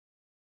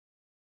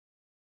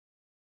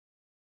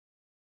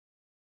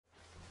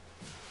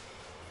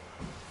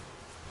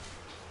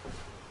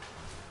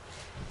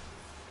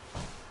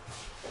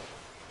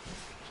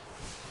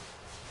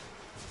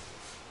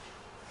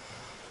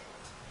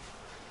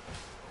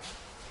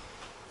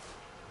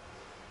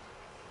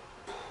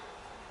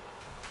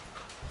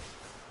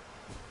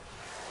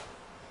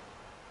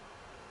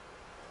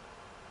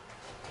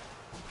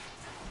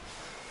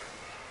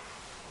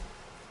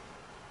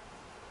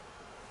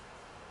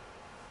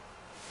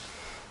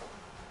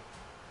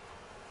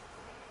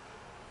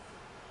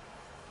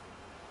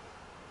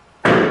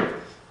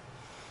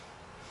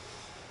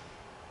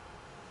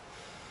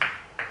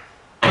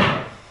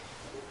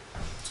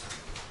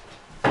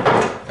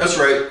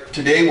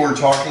Today we're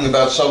talking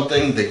about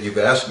something that you've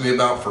asked me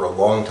about for a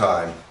long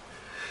time.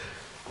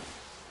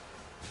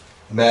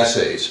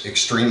 Masses,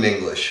 extreme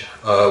English.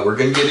 We're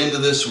going to get into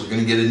this, we're going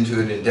to get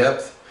into it in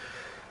depth.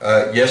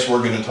 Yes,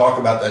 we're going to talk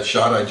about that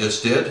shot I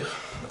just did,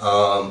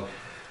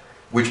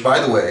 which, by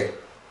the way,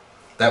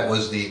 that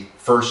was the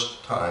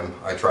first time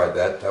I tried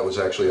that. That was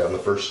actually on the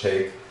first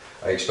take.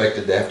 I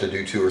expected to have to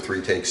do 2 or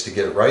 3 takes to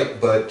get it right,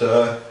 but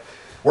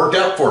worked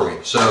out for me.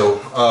 So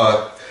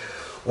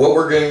what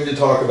we're going to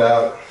talk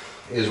about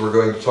is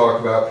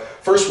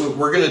first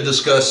we're going to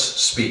discuss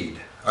speed.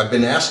 I've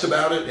been asked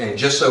about it, and it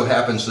just so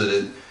happens that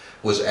it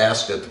was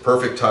asked at the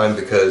perfect time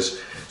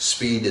because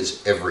speed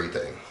is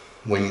everything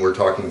when we're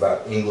talking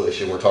about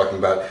English, and we're talking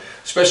about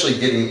especially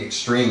getting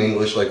extreme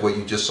English like what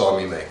you just saw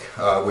me make,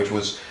 which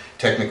was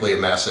technically a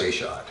masse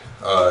shot.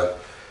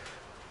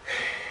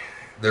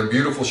 They're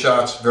beautiful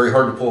shots, very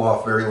hard to pull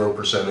off, very low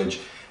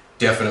percentage,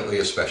 definitely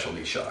a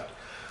specialty shot.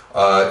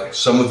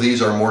 Some of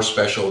these are more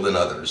special than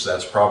others.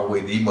 That's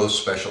probably the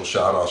most special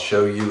shot I'll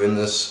show you in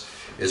this,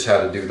 is how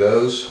to do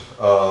those.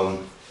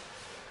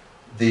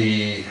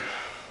 The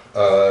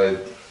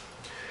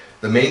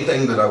main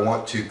thing that I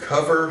want to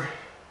cover,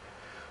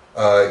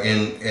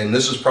 and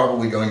this is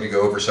probably going to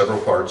go over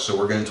several parts, so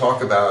we're going to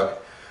talk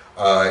about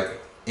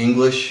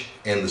English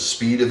and the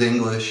speed of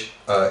English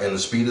and the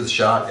speed of the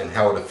shot and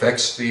how it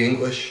affects the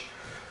English.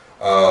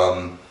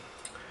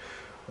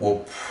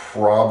 We'll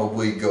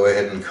probably go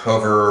ahead and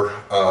cover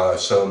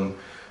some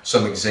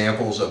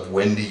examples of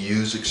when to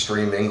use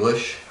extreme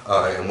English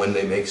and when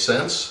they make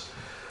sense.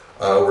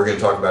 We're going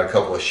to talk about a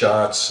couple of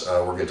shots.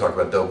 We're going to talk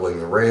about doubling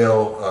the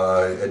rail,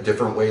 a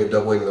different way of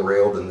doubling the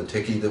rail than the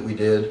ticky that we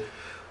did.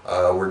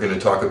 We're going to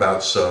talk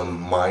about some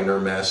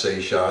minor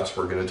masse shots.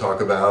 We're going to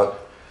talk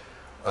about,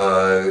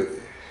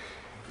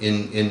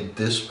 in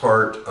this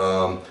part,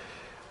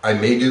 I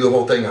may do the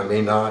whole thing, I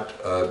may not.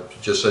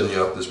 Just setting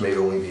you up, this may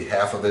only be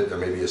half of it. There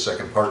may be a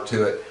second part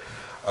to it.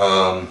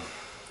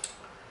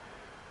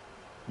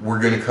 We're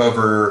going to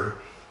cover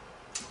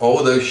all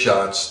of those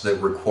shots that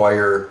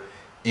require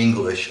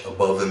English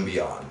above and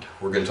beyond.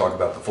 We're going to talk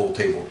about the full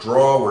table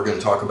draw. We're going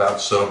to talk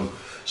about some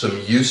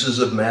uses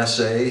of masse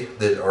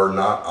that are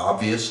not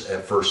obvious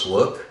at first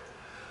look.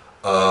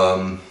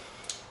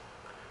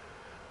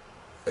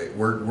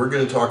 We're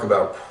going to talk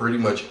about pretty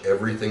much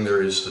everything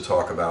there is to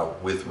talk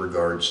about with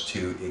regards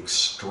to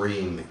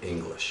extreme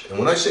English. And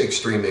when I say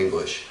extreme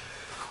English,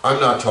 I'm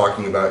not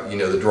talking about, you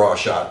know, the draw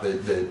shot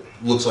that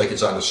looks like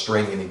it's on a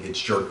string and it gets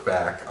jerked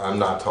back. I'm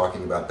not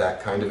talking about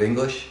that kind of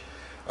English.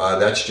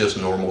 That's just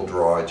normal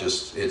draw.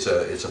 It's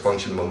a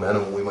function of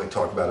momentum. We might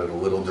talk about it a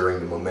little during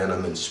the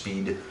momentum and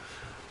speed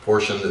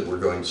portion that we're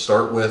going to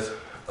start with.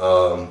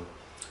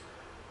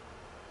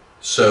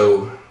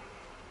 So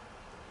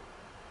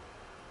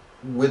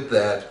with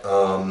that,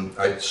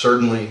 I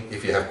certainly,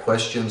 if you have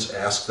questions,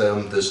 ask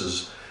them. This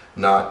is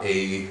not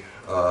a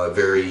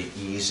very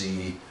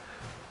easy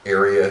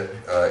area,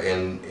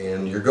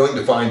 and you're going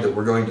to find that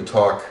we're going to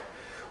talk,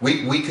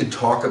 we could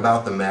talk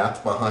about the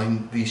math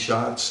behind these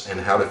shots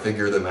and how to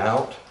figure them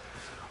out,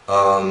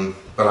 but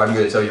I'm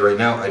going to tell you right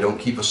now, I don't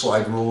keep a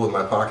slide rule in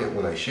my pocket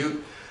when I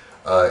shoot,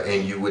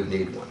 and you would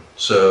need one.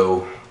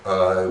 So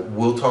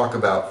we'll talk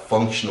about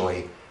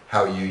functionally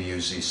how you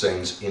use these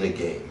things in a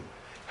game.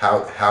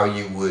 How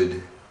you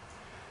would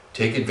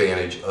take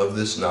advantage of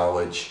this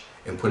knowledge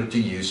and put it to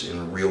use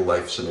in real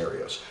life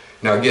scenarios.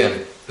 Now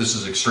again, this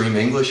is extreme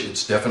English.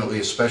 It's definitely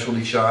a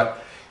specialty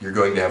shot. You're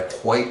going to have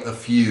quite a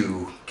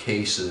few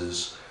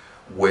cases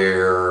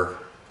where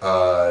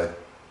it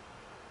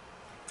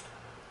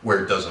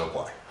doesn't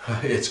apply.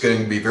 It's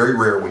going to be very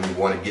rare when you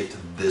want to get to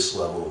this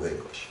level of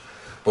English.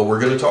 But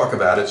we're going to talk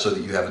about it so that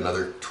you have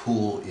another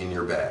tool in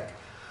your bag.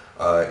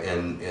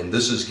 And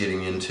this is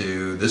getting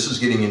into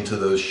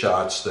those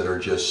shots that are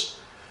just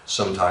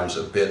sometimes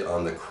a bit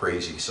on the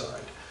crazy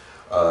side,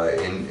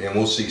 and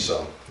we'll see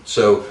some.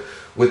 So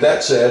with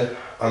that said,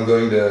 I'm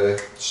going to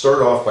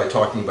start off by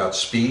talking about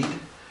speed.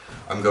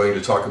 I'm going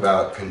to talk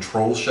about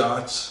control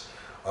shots.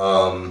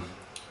 I'm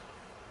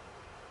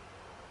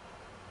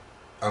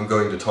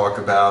going to talk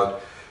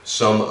about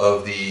some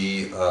of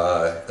the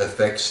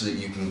effects that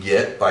you can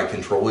get by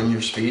controlling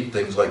your speed,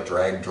 things like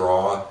drag,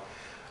 draw,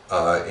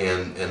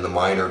 and the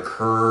minor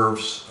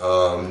curves,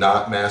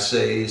 not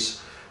masses,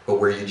 but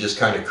where you just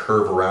kind of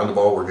curve around the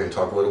ball. We're going to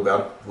talk a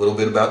little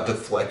bit about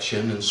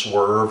deflection and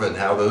swerve and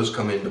how those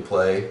come into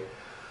play,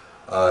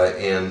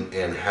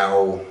 and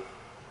how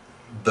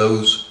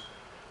those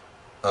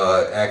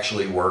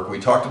actually work. We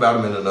talked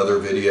about them in another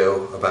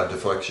video about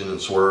deflection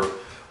and swerve,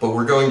 but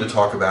we're going to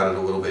talk about it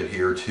a little bit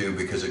here too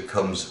because it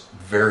comes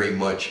very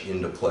much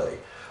into play.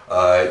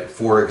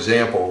 For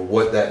example,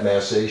 what that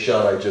masse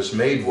shot I just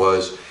made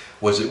was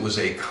it was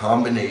a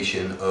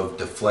combination of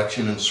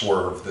deflection and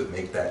swerve that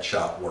make that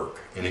shot work.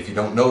 And if you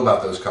don't know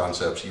about those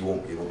concepts, you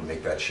won't be able to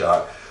make that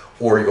shot,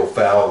 or you'll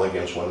foul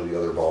against one of the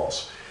other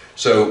balls.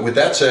 So with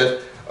that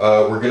said,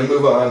 we're going to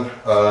move on.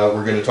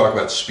 We're going to talk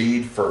about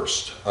speed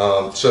first.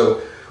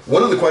 So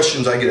One of the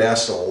questions I get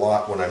asked a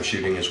lot when I'm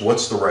shooting is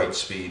what's the right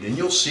speed? And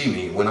you'll see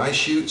me when I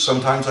shoot,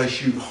 sometimes I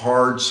shoot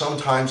hard,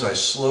 sometimes I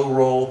slow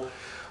roll.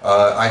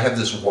 I have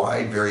this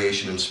wide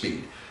variation in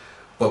speed.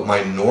 But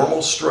my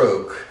normal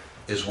stroke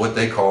is what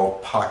they call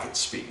pocket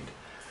speed.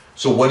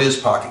 So what is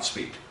pocket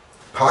speed?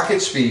 Pocket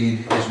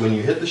speed is when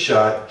you hit the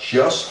shot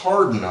just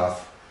hard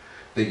enough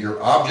that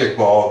your object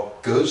ball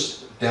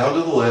goes down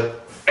to the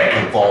lip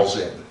and falls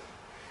in.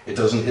 It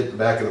doesn't hit the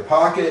back of the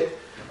pocket.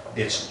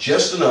 It's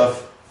just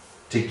enough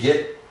to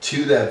get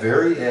to that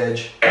very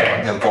edge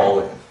and fall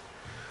in.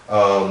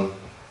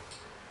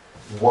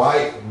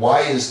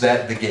 Why is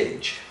that the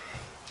gauge?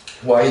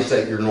 Why is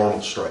that your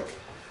normal strike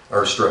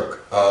or stroke?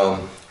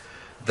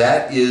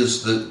 That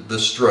is the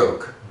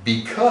stroke,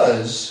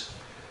 because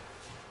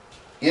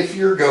if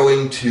you're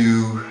going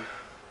to,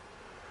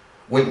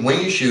 when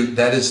you shoot,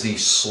 that is the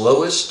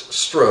slowest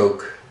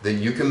stroke that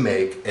you can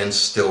make and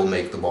still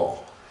make the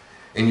ball.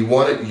 And you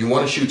want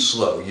to shoot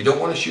slow. You don't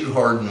want to shoot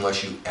hard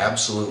unless you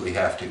absolutely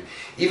have to.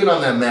 Even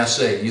on that masse,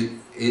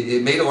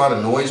 it made a lot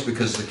of noise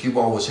because the cue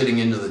ball was hitting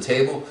into the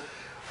table.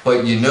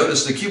 But you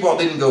notice the cue ball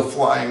didn't go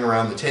flying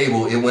around the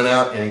table. It went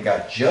out and it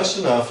got just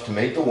enough to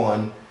make the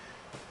 1,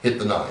 hit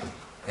the 9.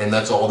 And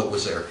that's all that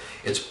was there.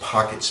 It's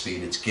pocket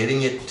speed. It's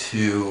getting it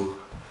to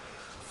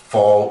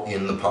fall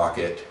in the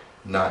pocket,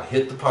 not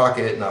hit the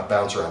pocket, not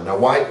bounce around. Now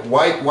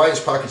why is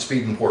pocket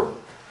speed important?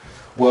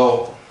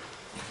 Well,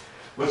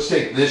 let's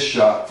take this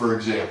shot for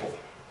example.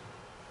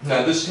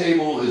 Now this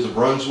table is a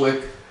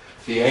Brunswick.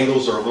 The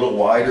angles are a little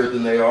wider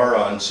than they are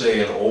on,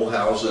 say, an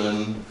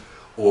Olhausen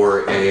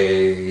or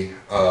a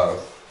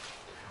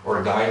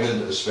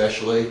diamond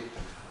especially,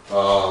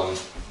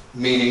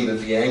 meaning that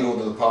the angle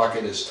to the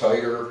pocket is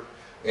tighter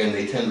and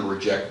they tend to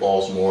reject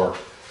balls more.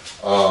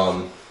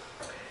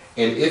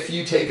 And if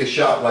you take a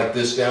shot like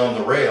this down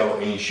the rail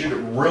and you shoot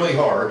it really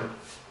hard,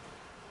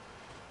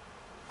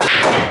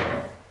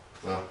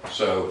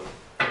 so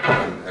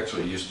I'm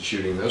actually used to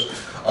shooting those.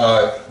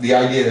 The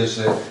idea is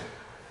that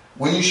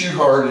when you shoot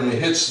hard and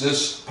it hits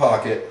this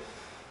pocket,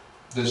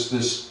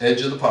 this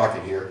edge of the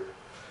pocket here,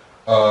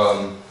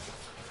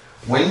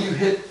 when you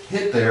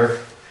hit there,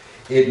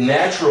 it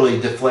naturally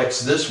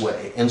deflects this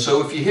way. And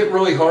so if you hit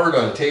really hard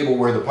on a table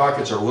where the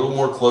pockets are a little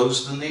more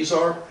closed than these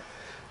are,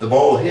 the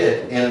ball will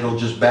hit and it'll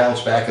just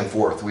bounce back and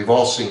forth. We've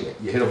all seen it.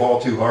 You hit a ball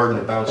too hard and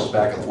it bounces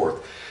back and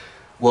forth.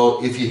 Well,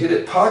 if you hit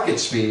it pocket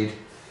speed,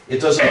 it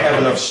doesn't have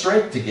enough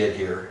strength to get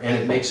here and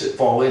it makes it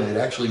fall in. It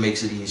actually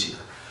makes it easier.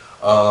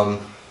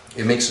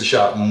 It makes the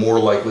shot more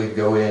likely to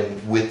go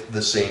in with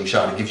the same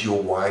shot. It gives you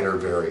a wider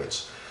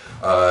variance.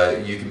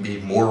 You can be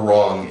more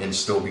wrong and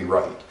still be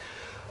right.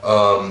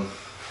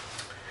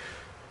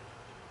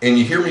 And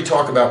you hear me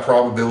talk about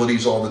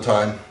probabilities all the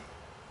time.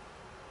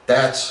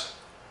 That's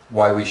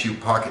why we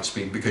shoot pocket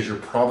speed, because your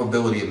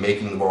probability of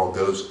making the ball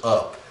goes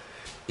up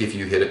if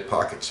you hit it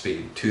pocket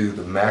speed to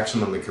the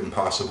maximum it can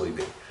possibly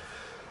be.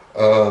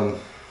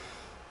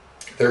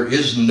 There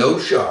is no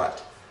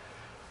shot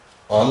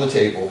on the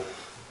table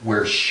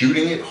where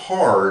shooting it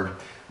hard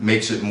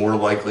makes it more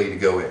likely to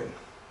go in,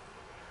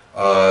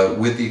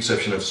 with the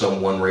exception of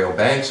some one-rail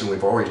banks, and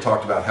we've already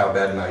talked about how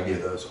bad an idea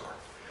those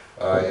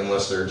are,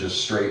 unless they're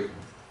just straight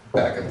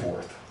back and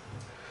forth.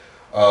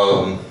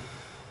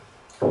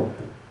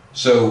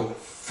 So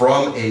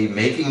from a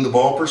making the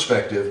ball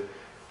perspective,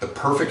 the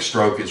perfect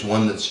stroke is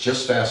one that's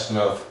just fast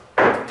enough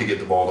to get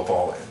the ball to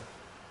fall in.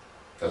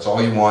 That's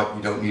all you want.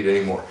 You don't need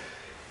any more.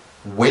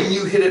 When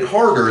you hit it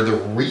harder, the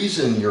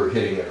reason you're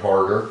hitting it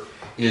harder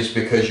is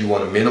because you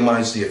want to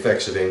minimize the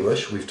effects of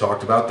English. We've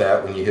talked about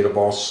that. When you hit a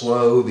ball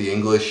slow, the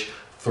English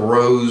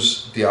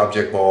throws the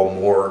object ball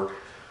more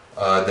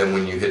than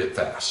when you hit it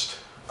fast.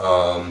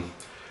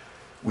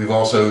 We've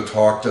also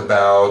talked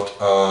about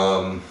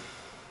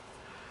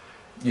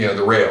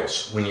the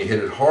rails. When you hit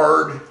it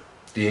hard,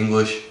 the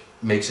English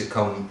makes it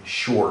come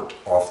short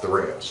off the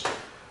rails.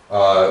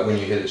 When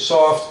you hit it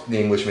soft, the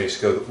English makes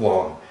it go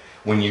long.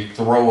 When you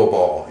throw a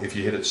ball, if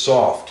you hit it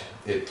soft,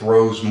 it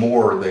throws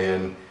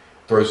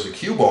the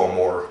cue ball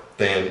more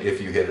than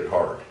if you hit it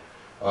hard.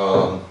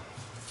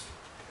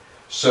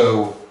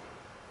 So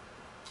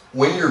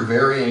when you're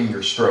varying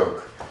your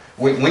stroke,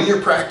 when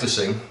you're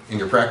practicing, and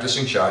you're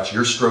practicing shots,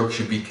 your stroke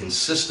should be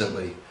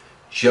consistently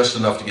just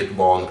enough to get the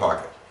ball in the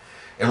pocket.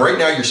 And right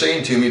now you're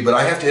saying to me, but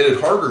I have to hit it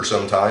harder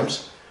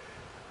sometimes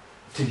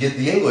to get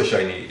the English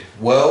I need.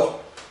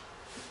 Well,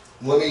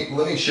 let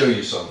me show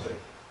you something.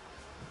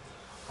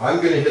 I'm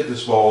going to hit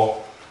this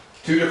ball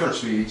 2 different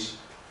speeds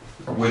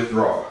with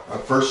draw.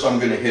 First I'm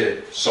going to hit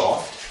it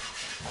soft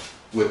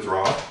with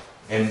draw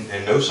and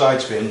no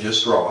side spin,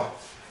 just draw.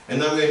 And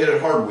then I'm going to hit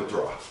it hard with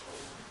draw.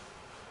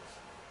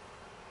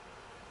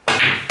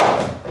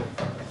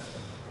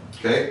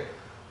 Okay?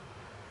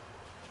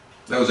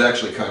 That was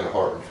actually kind of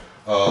hard.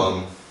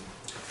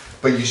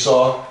 But you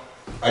saw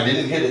I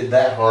didn't hit it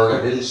that hard.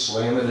 I didn't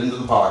slam it into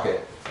the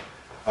pocket.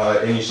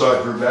 And you saw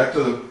it drew back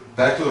to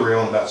the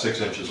rail and about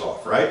 6 inches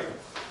off, right?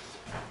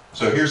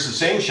 So here's the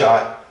same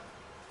shot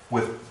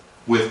with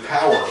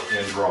power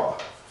and draw.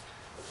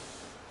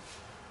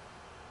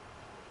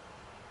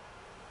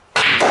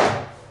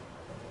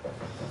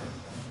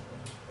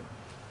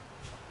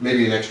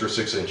 maybe an extra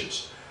 6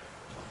 inches.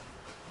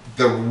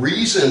 The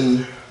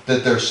reason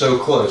that they're so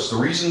close, the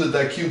reason that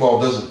that cue ball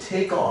doesn't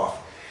take off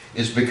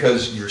is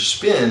because your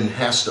spin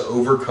has to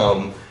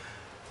overcome,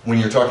 when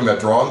you're talking about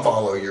draw and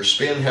follow, your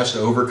spin has to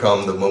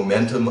overcome the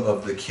momentum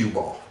of the cue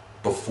ball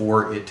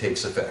before it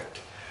takes effect.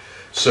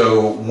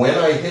 So when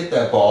I hit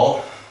that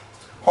ball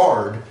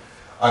hard,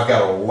 I've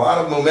got a lot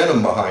of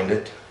momentum behind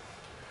it,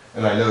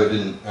 and I know it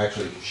didn't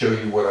actually show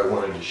you what I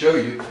wanted to show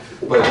you,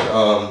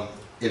 but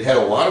it had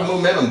a lot of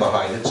momentum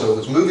behind it, so it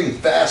was moving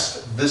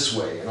fast this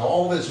way, and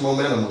all of its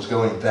momentum was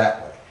going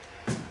that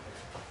way.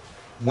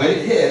 When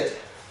it hit,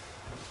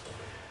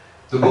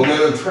 the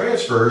momentum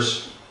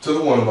transfers to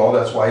the one ball,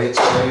 that's why it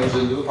slams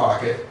into the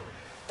pocket,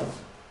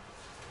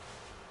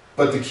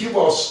 but the cue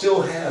ball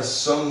still has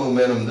some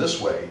momentum this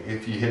way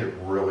if you hit it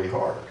really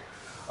hard.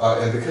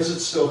 And because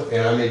it's still,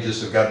 and I may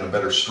just have gotten a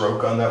better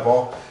stroke on that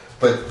ball,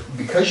 but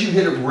because you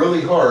hit it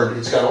really hard,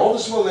 it's got all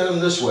this momentum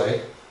this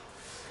way,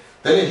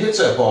 then it hits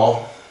that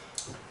ball,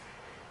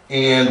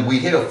 and we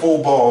hit a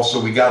full ball, so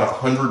we got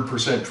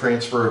 100%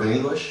 transfer of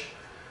English,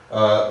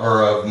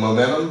 or of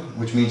momentum,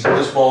 which means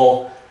this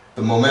ball,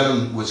 the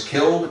momentum was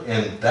killed,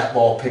 and that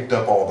ball picked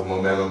up all the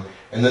momentum,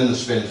 and then the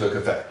spin took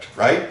effect,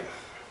 right?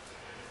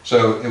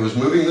 So it was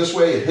moving this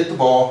way, it hit the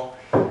ball,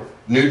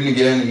 Newton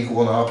again,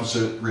 equal and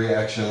opposite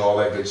reaction, all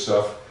that good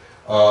stuff,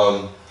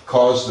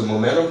 caused the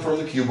momentum from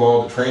the cue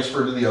ball to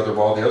transfer to the other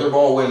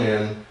ball went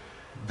in,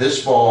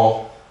 this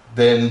ball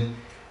then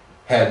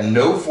had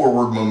no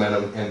forward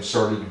momentum and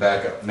started to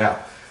back up. Now,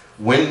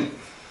 when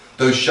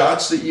those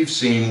shots that you've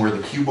seen where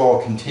the cue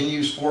ball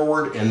continues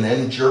forward and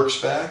then jerks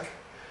back,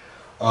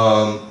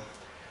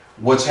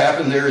 what's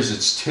happened there is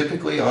it's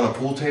typically on a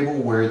pool table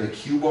where the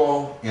cue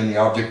ball and the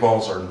object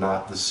balls are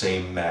not the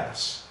same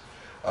mass.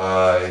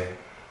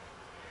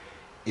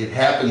 It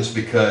happens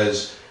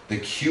because the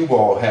cue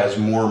ball has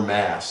more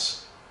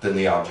mass than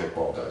the object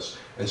ball does.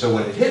 And so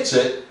when it hits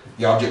it,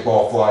 the object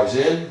ball flies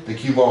in, the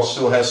cue ball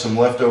still has some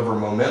leftover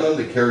momentum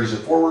that carries it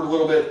forward a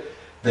little bit,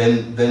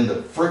 then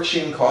the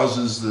friction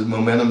causes the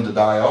momentum to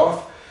die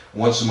off.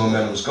 Once the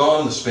momentum's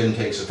gone, the spin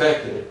takes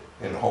effect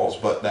and hauls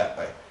butt that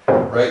way,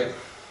 right?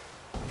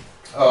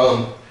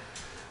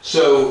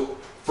 So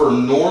for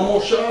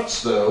normal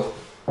shots though,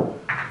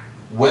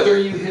 whether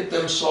you hit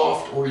them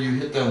soft or you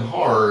hit them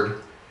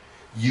hard,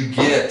 you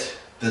get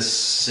the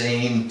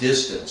same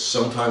distance.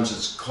 Sometimes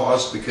it's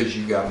caused because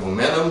you got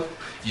momentum.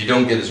 You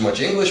don't get as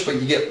much English, but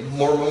you get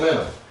more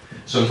momentum.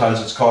 Sometimes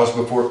it's caused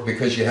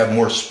because you have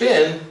more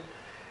spin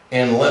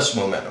and less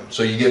momentum.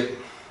 So you get,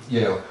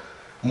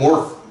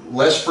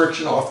 less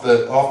friction off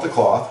the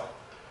cloth,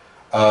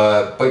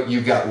 but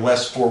you've got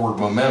less forward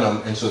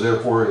momentum, and so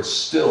therefore it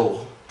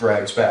still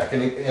drags back.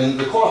 And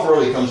the cloth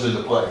really comes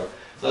into play.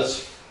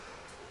 That's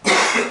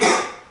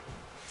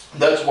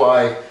that's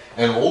why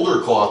an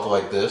older cloth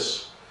like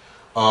this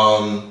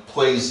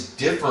plays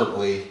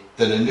differently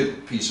than a new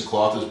piece of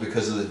cloth, is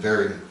because of the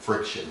varying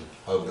friction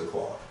of the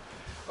cloth.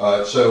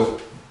 So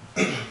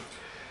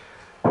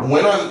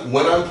when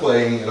I'm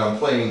playing and I'm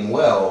playing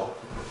well,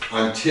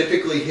 I'm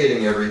typically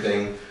hitting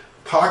everything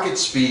pocket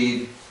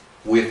speed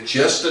with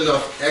just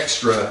enough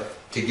extra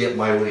to get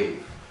my lead.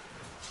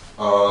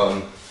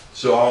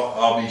 So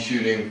I'll be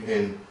shooting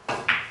in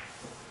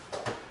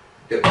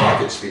at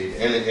pocket speed,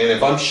 and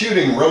if I'm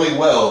shooting really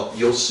well,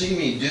 you'll see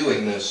me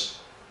doing this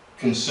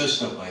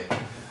consistently.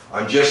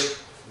 I'm just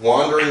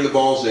wandering the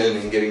balls in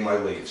and getting my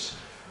leaves.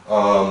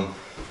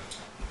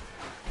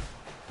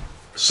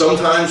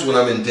 Sometimes when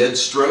I'm in dead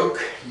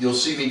stroke, you'll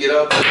see me get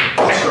up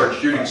and start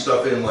shooting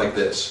stuff in like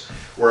this,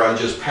 where I'm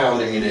just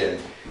pounding it in.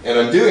 And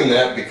I'm doing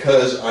that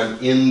because I'm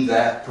in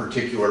that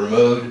particular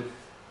mode.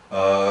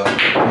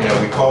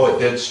 We call it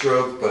dead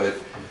stroke, but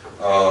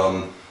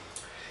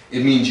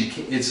it means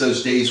it's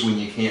those days when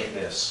you can't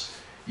miss.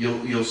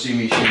 You'll see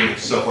me shooting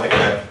stuff like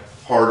that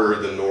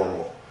harder than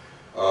normal.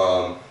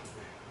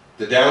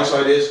 The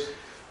downside is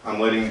I'm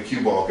letting the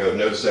cue ball go.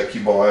 Notice that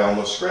cue ball I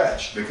almost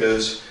scratched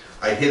because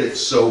I hit it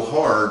so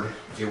hard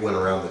it went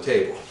around the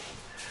table.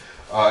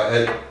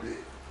 And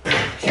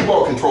cue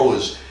ball control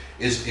is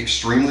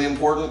extremely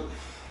important.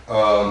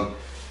 And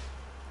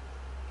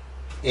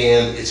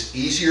it's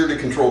easier to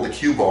control the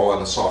cue ball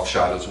on a soft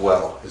shot as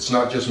well. It's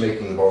not just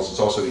making the balls, it's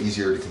also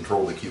easier to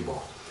control the cue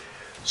ball.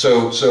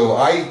 So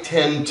I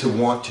tend to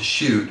want to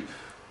shoot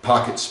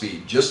pocket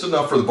speed, just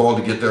enough for the ball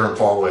to get there and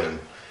fall in.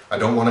 I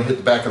don't want to hit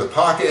the back of the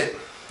pocket.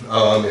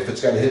 If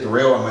it's got to hit the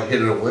rail, I might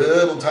hit it a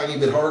little tiny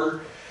bit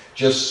harder,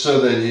 just so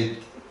that it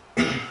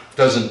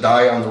doesn't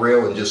die on the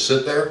rail and just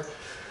sit there.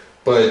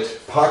 But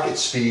pocket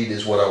speed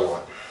is what I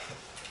want.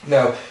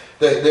 Now,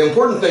 the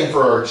important thing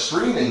for our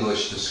extreme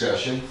English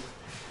discussion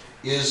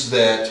is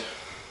that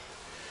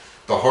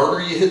the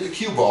harder you hit the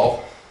cue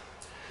ball,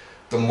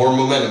 the more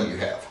momentum you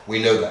have.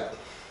 We know that.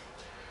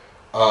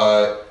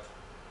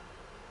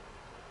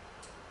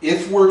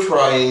 If we're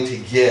trying to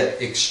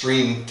get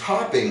extreme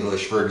top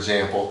English, for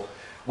example,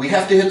 we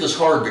have to hit this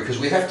hard because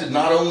we have to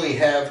not only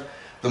have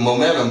the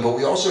momentum, but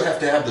we also have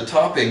to have the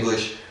top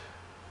English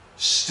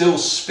still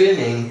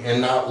spinning and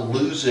not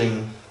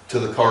losing to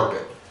the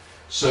carpet.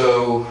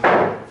 So,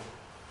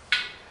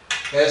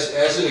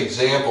 as an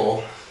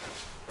example,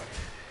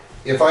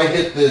 if I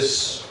hit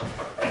this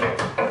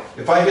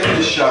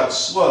shot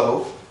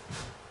slow,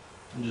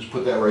 and just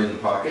put that right in the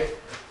pocket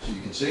so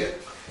you can see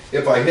it.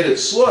 If I hit it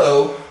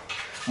slow,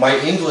 my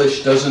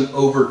English doesn't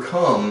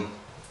overcome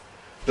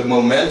the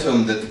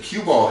momentum that the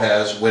cue ball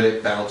has when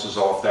it bounces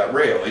off that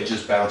rail. It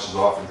just bounces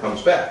off and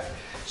comes back.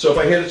 So if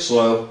I hit it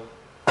slow,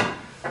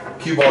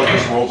 cue ball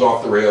just rolls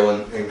off the rail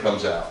and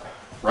comes out,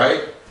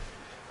 right?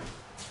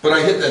 But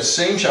I hit that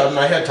same shot, and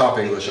I had top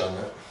English on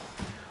that.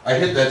 I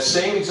hit that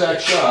same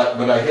exact shot,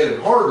 but I hit it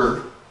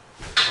harder,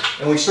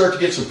 and we start to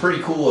get some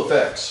pretty cool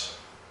effects.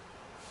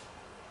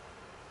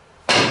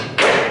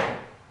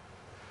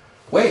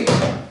 Wait,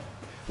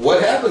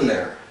 what happened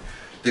there?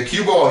 The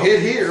cue ball hit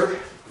here,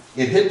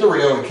 it hit the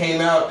rail, it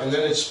came out, and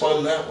then it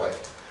spun that way.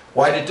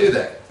 Why did it do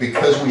that?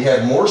 Because we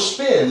had more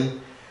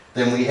spin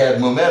than we had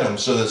momentum,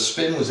 so the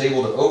spin was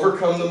able to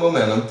overcome the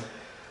momentum,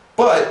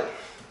 but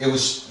it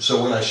was,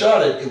 so when I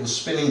shot it, it was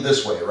spinning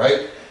this way,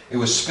 right? It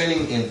was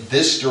spinning in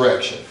this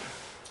direction.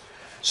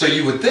 So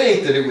you would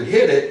think that it would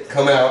hit it,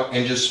 come out,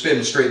 and just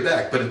spin straight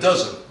back, but it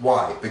doesn't.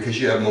 Why? Because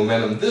you have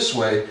momentum this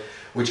way,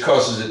 which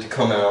causes it to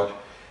come out,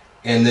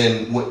 and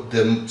then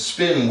the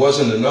spin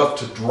wasn't enough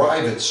to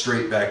drive it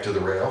straight back to the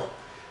rail.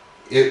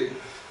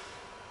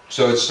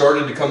 So it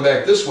started to come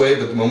back this way,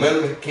 but the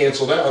momentum had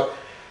canceled out,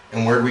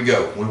 and where'd we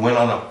go? We went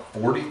on a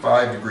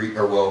 45 degree,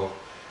 or well,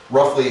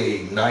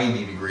 roughly a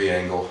 90 degree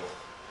angle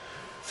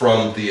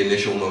from the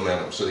initial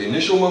momentum. So the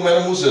initial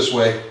momentum was this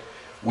way.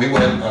 We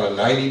went on a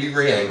 90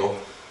 degree angle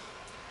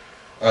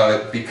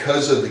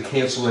because of the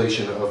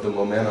cancellation of the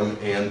momentum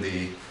and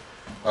the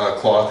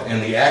cloth,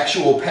 and the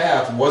actual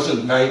path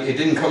wasn't 90, it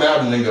didn't come out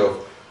and then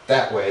go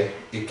that way.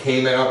 It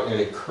came out and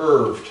it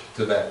curved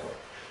to that way.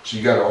 So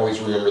you got to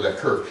always remember that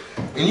curve.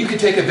 And you can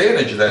take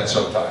advantage of that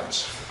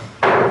sometimes.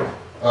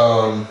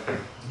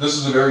 This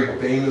is a very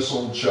famous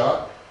old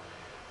shot,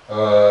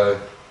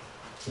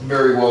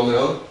 very well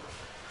known.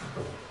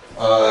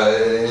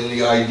 And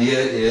the idea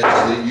is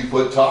that you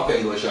put top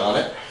English on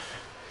it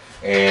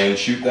and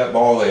shoot that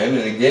ball in,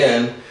 and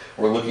again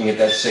we're looking at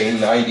that same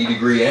 90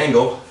 degree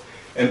angle,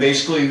 and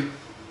basically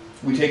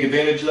we take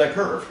advantage of that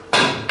curve.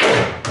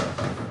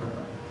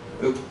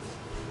 Oop.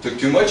 Took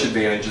too much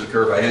advantage of the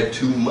curve. I had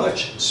too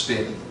much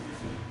spin.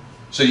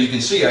 So you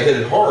can see I hit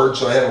it hard,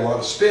 so I had a lot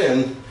of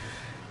spin.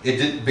 It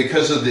did,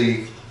 because of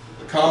the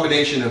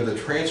combination of the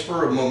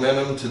transfer of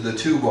momentum to the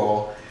two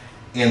ball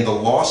and the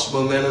lost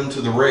momentum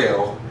to the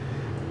rail,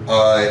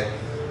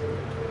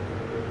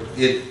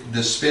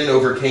 the spin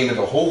overcame it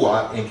a whole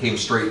lot and came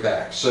straight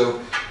back.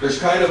 So there's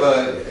kind of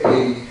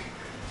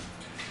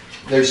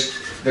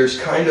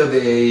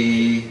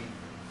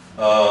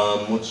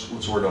what's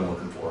the word I'm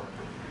looking for?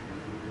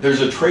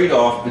 There's a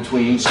trade-off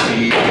between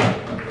speed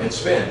and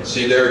spin.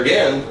 See there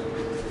again,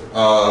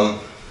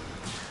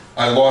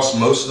 I lost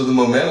most of the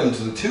momentum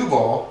to the two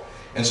ball,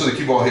 and so the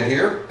cue ball hit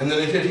here, and then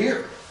it hit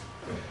here.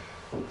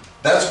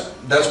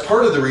 That's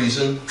part of the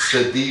reason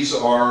that these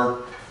are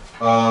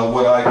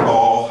what I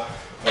call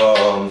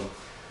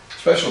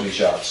specialty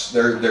shots.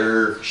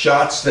 They're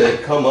shots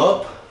that come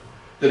up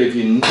that if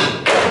you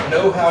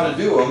know how to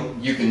do them,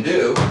 you can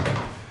do,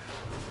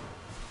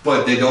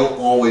 but they don't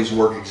always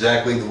work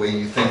exactly the way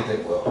you think they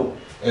will.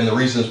 And the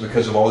reason is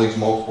because of all these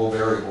multiple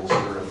variables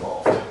that are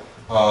involved.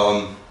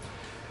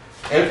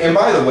 And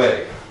by the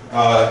way,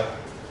 that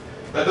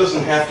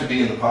doesn't have to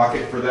be in the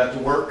pocket for that to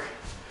work.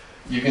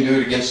 You can do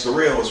it against the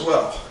rail as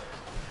well.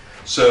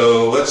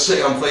 So let's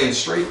say I'm playing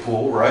straight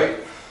pool, right?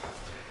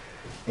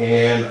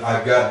 And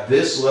I've got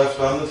this left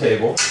on the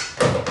table.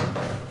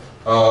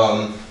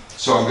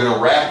 So I'm going to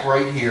rack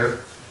right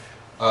here.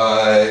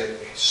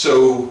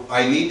 So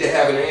I need to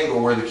have an angle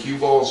where the cue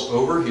ball's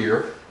over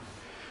here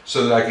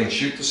so that I can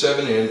shoot the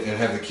 7 in and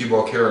have the cue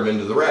ball carry them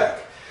into the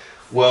rack.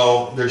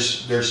 Well,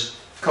 there's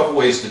a couple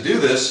ways to do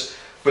this,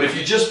 but if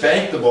you just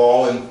bank the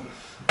ball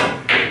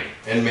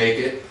and make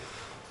it,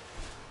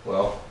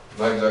 well,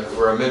 not exactly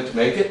where I meant to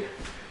make it.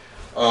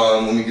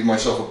 Let me give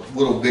myself a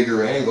little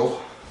bigger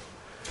angle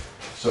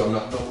so I'm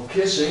not double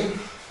kissing.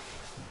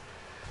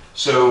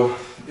 So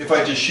if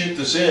I just shoot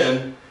this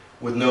in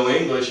with no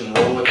English and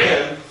roll it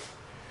in,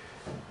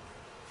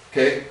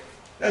 okay,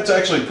 that's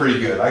actually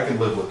pretty good. I can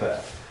live with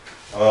that.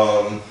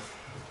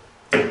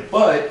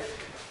 But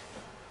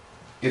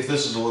if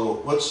this is a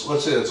little, let's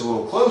say it's a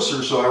little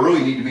closer, so I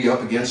really need to be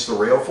up against the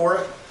rail for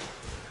it.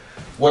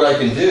 What I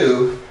can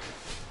do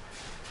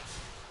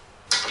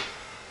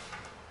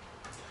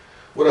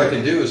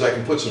is I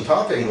can put some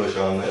top English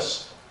on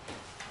this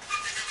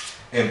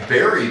and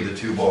bury the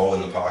two ball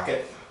in the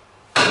pocket.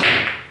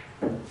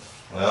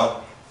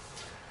 Well,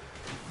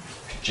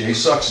 Jay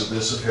sucks at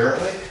this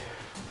apparently.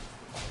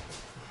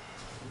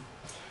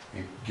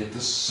 You get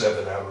this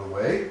 7 out of the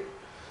way.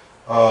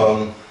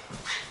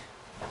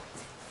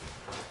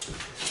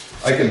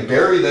 I can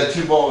bury that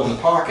two ball in the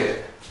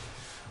pocket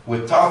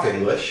with top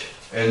English,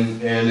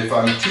 and if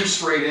I'm too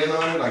straight in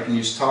on it, I can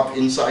use top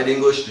inside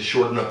English to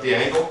shorten up the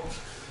angle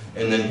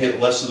and then hit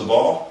less of the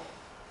ball.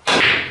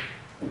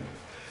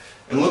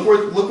 And look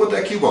what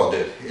that cue ball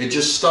did. It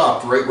just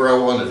stopped right where I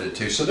wanted it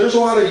to. So there's a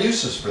lot of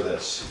uses for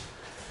this.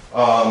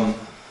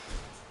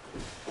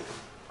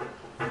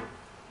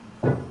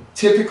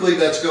 Typically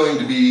that's going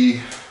to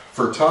be,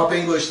 for top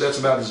English, that's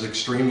about as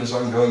extreme as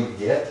I'm going to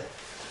get.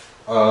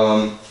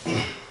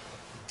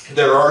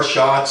 There are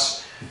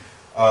shots,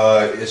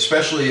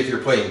 especially if you're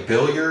playing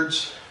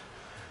billiards,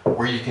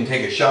 where you can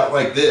take a shot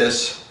like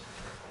this,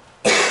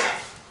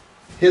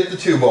 hit the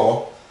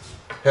 2-ball,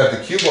 have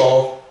the cue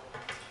ball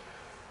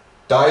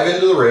dive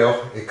into the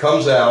rail, it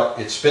comes out,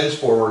 it spins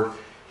forward,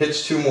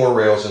 hits 2 more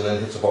rails, and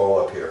then hits a ball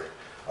up here.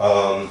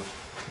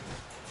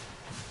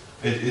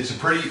 It's a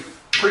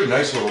pretty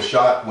nice little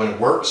shot when it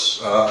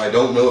works. I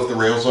don't know if the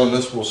rails on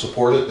this will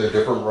support it. They're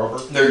different rubber.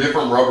 They're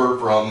different rubber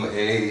from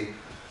a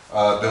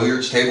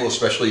billiards table,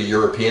 especially a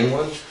European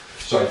one.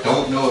 So I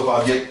don't know if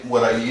I'll get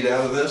what I need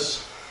out of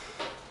this.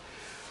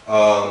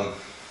 I'm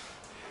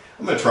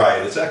going to try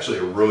it. It's actually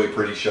a really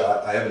pretty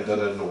shot. I haven't done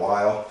it in a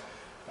while.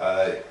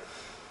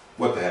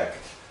 What the heck?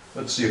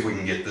 Let's see if we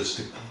can get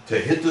this to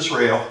hit this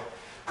rail,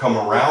 come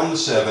around the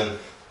 7,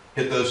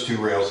 hit those 2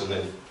 rails, and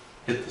then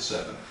hit the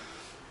 7.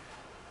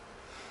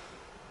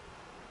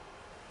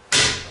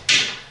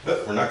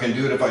 But we're not going to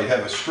do it if I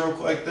have a stroke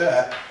like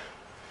that.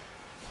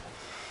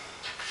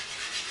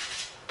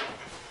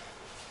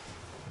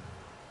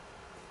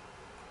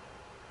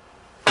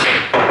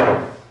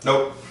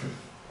 Nope.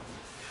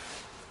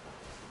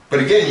 But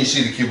again, you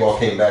see the cue ball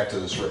came back to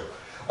this rail.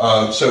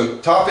 So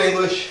top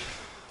English,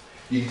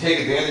 you can take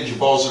advantage of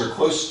balls that are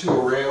close to a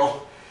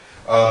rail.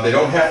 They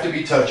don't have to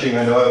be touching.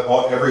 I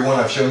know everyone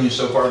I've shown you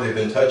so far, they've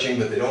been touching,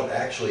 but they don't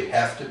actually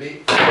have to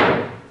be.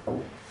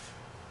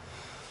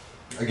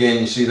 Again,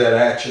 you see that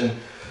action.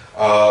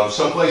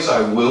 Someplace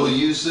I will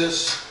use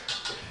this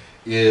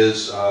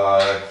is,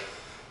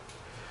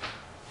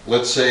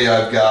 let's say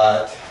I've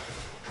got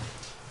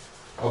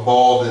a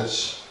ball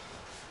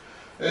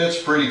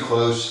it's pretty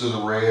close to the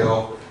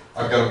rail.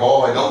 I've got a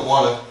ball I don't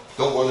want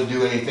to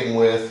do anything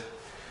with,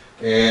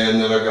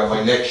 and then I've got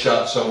my next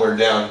shot somewhere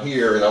down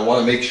here, and I want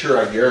to make sure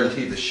I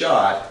guarantee the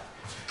shot.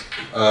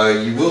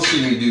 You will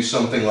see me do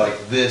something like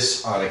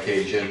this on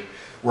occasion,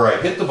 where I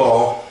hit the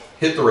ball,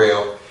 hit the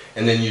rail,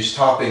 and then use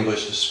top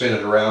English to spin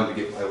it around to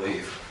get my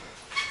leave.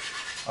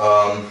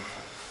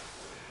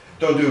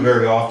 Don't do it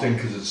very often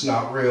because it's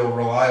not real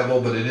reliable,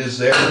 but it is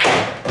there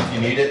if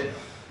you need it.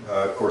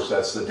 Of course,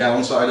 that's the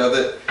downside of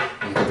it.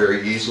 You can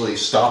very easily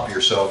stop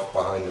yourself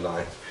behind the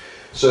 9.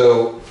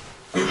 So,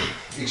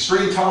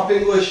 extreme top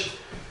English,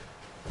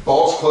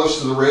 balls close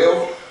to the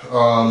rail.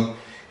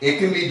 It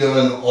can be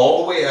done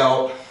all the way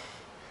out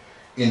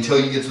until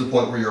you get to the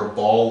point where you're a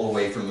ball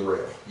away from the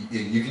rail.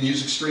 You can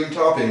use extreme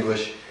top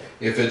English.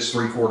 If it's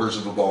 3/4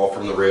 of a ball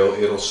from the rail,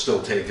 it'll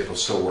still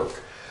work.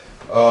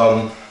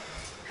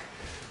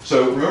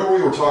 So remember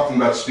we were talking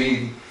about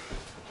speed.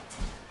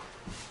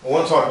 I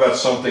want to talk about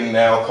something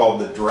now called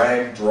the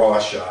drag draw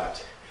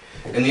shot.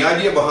 And the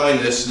idea behind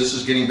this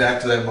is getting back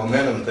to that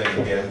momentum thing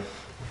again.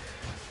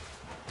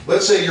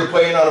 Let's say you're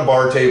playing on a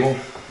bar table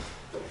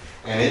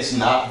and it's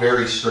not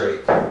very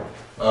straight.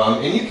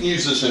 And you can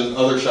use this in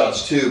other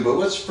shots too,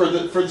 but for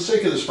the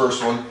sake of this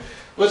first one,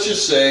 let's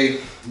just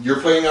say you're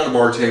playing on a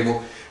bar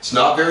table. It's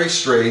not very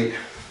straight.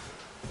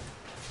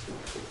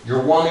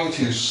 You're wanting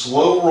to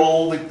slow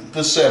roll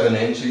the 7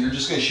 in, so you're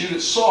just going to shoot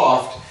it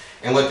soft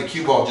and let the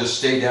cue ball just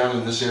stay down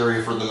in this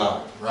area for the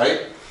 9,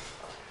 right?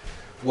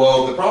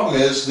 Well, the problem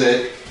is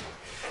that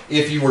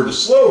if you were to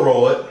slow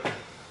roll it,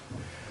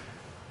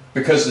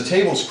 because the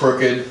table's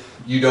crooked,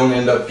 you don't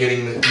end up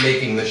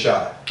making the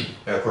shot.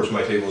 Now, of course,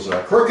 my table's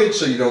not crooked,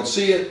 so you don't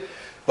see it,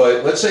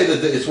 but let's say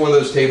that it's one of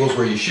those tables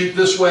where you shoot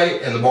this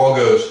way and the ball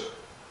goes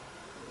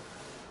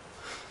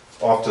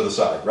off to the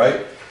side,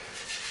 right?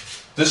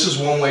 This is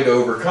one way to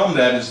overcome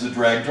that, is the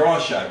drag draw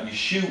shot. You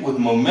shoot with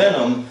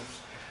momentum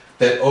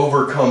that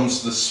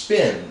overcomes the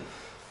spin.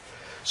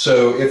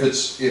 So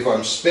if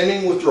I'm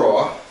spinning with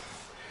draw,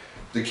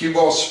 the cue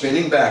ball's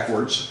spinning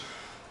backwards.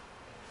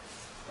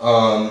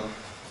 The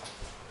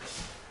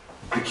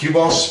cue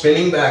ball's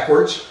spinning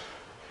backwards.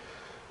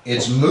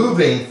 It's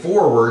moving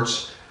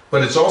forwards,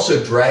 but it's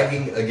also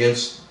dragging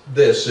against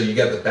this. So you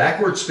got the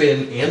backward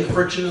spin and the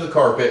friction of the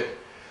carpet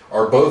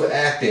are both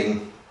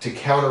acting to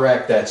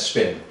counteract that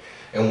spin.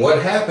 And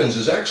what happens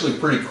is actually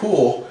pretty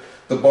cool.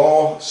 The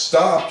ball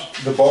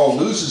stops, the ball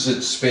loses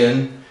its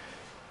spin,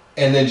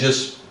 and then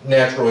just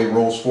naturally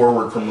rolls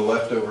forward from the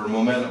leftover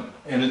momentum.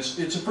 And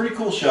it's a pretty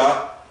cool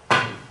shot.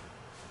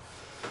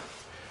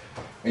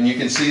 And you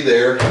can see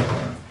there,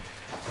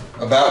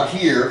 about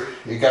here,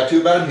 it got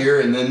to about here,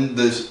 and then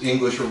this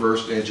English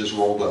reversed and just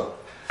rolled up.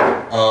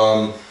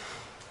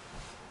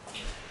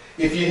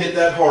 If you hit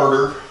that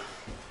harder,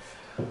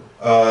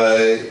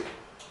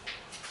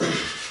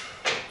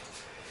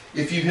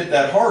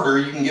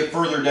 you can get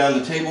further down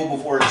the table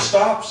before it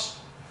stops.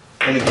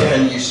 And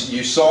again,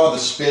 you saw the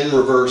spin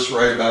reverse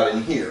right about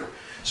in here.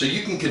 So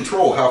you can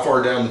control how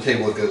far down the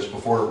table it goes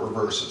before it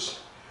reverses.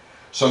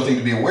 Something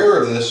to be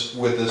aware of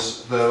with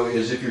this though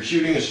is if you're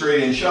shooting a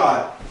straight in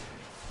shot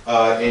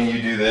and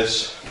you do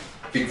this,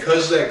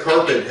 because that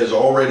carpet has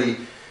already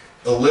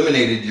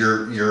eliminated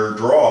your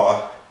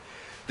draw,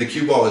 the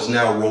cue ball is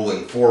now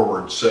rolling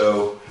forward.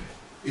 So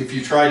if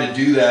you try to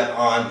do that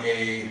on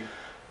a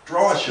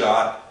draw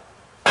shot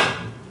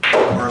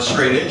or a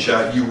straight in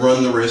shot, you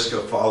run the risk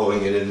of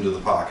following it into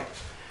the pocket.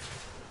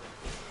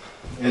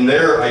 And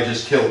there I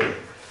just killed it.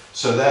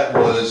 So that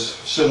was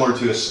similar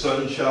to a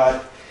stun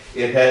shot.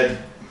 It had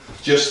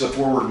just the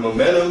forward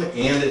momentum,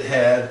 and it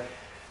had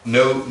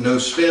no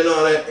spin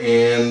on it,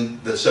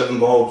 and the 7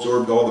 ball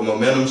absorbed all the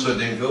momentum, so it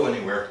didn't go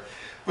anywhere.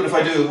 But if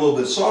I do it a little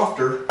bit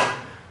softer,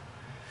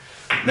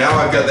 now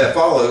I've got that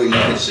follow, and you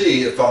can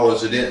see it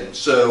follows it in.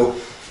 So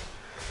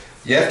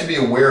you have to be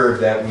aware of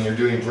that when you're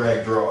doing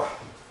drag draw.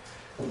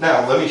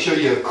 Now let me show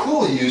you a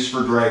cool use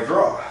for drag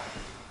draw.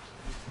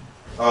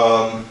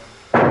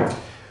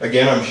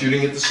 Again, I'm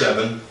shooting at the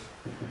 7,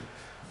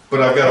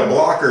 but I've got a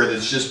blocker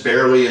that's just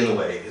barely in the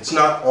way. It's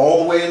not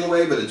all the way in the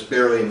way, but it's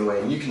barely in the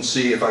way. And you can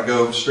see if I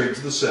go straight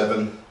to the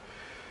 7,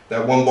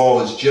 that 1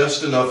 ball is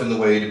just enough in the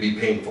way to be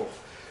painful.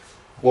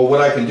 Well,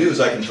 what I can do is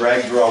I can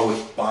drag draw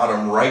with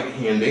bottom right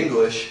hand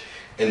English,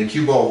 and the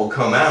cue ball will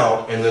come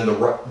out, and then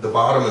the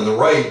bottom and the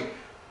right,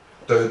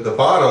 the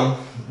bottom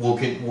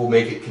will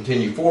make it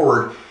continue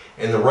forward,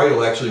 and the right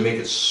will actually make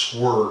it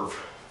swerve.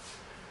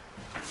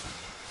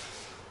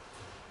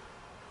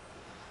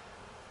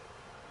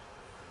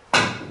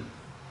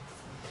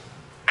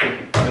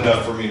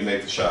 Enough for me to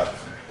make the shot.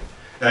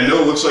 And I know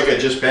it looks like I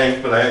just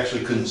banked, but I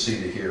actually couldn't see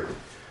to here.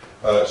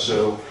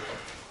 So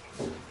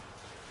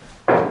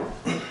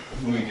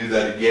let me do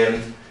that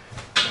again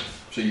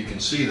so you can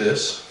see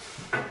this.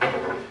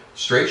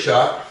 Straight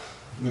shot.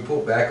 Let me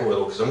pull it back a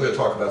little because I'm going to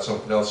talk about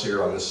something else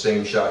here on this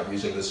same shot,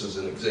 using this as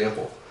an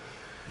example.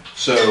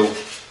 So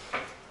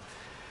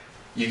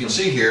you can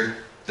see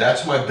here,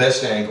 that's my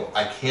best angle.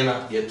 I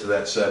cannot get to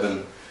that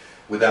 7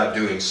 without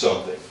doing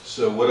something.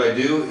 So what I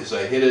do is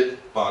I hit it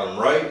bottom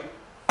right,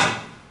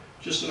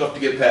 just enough to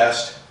get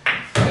past,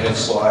 and it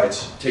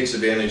slides, takes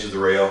advantage of the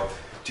rail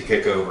to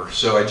kick over.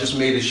 So I just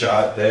made a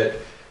shot that,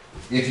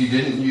 if you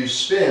didn't use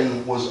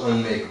spin, was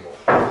unmakeable.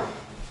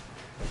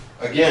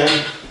 Again,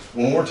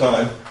 one more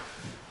time,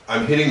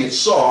 I'm hitting it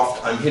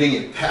soft, I'm hitting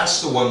it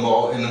past the 1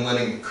 ball and then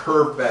letting it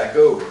curve back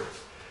over.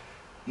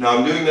 Now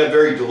I'm doing that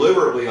very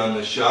deliberately on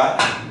this shot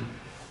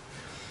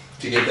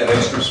to get that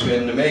extra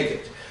spin to make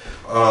it.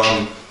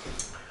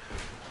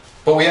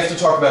 But we have to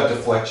talk about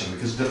deflection,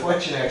 because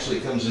deflection actually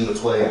comes into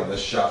play on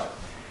this shot.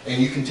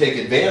 And you can take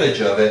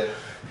advantage of it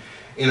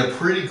in a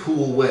pretty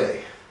cool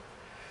way.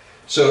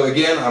 So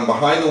again, I'm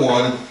behind the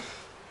 1,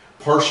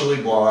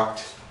 partially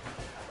blocked.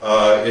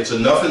 It's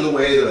enough in the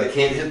way that I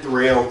can't hit the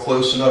rail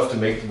close enough to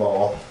make the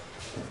ball.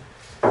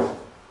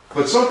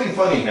 But something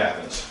funny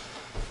happens.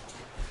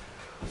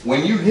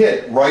 When you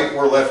hit right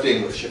or left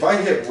English, if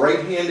I hit right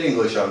hand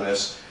English on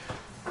this,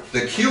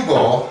 the cue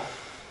ball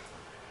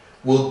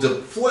will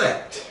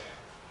deflect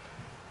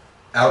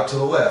out to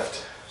the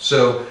left.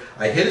 So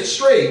I hit it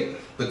straight,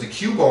 but the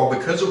cue ball,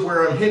 because of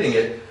where I'm hitting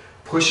it,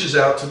 pushes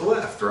out to the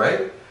left,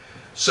 right?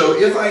 So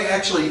if I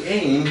actually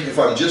aim, if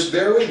I'm just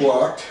barely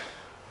blocked,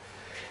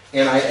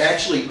 and I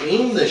actually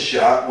aim this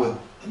shot with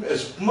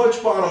as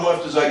much bottom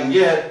left as I can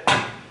get,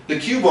 the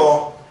cue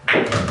ball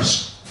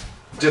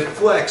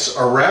deflects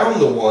around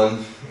the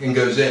 1 and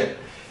goes in.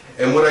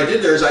 And what I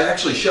did there is I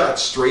actually shot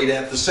straight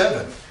at the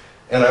 7,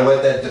 and I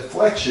let that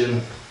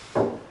deflection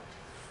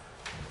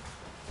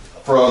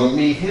from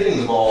me hitting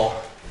the ball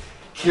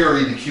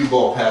carry the cue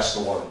ball past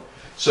the 1.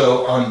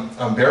 So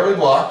I'm barely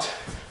blocked,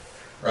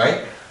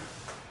 right?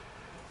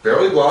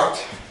 Barely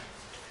blocked.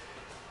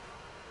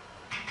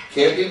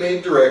 Can't be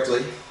made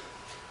directly.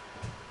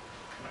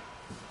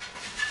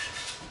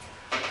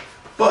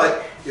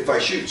 But if I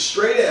shoot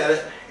straight at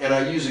it and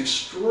I use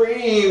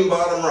extreme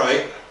bottom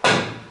right,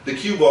 the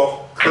cue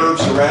ball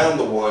curves around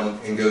the 1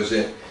 and goes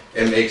in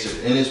and makes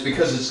it. And it's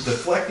because it's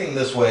deflecting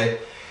this way,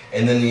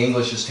 and then the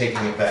English is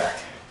taking it back.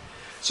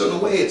 So in a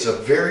way, it's a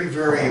very,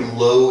 very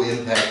low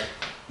impact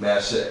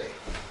masse.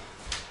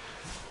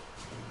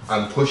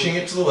 I'm pushing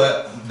it to the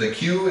left. The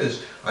cue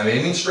is, I'm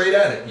aiming straight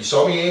at it. You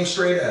saw me aim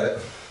straight at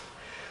it.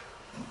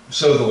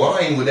 So the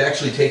line would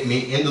actually take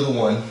me into the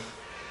 1,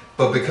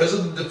 but because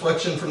of the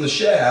deflection from the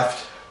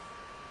shaft,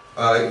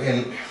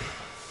 and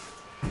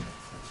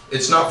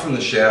it's not from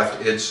the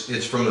shaft,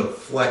 it's from the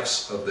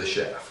flex of the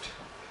shaft,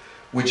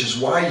 which is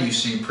why you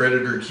see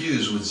predator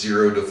cues with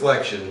 0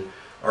 deflection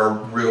are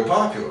real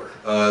popular.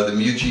 The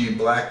Muji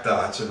black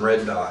dots and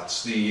red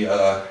dots. The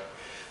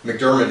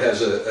McDermott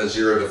has a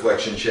 0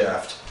 deflection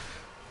shaft.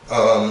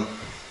 The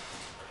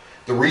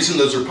reason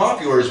those are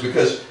popular is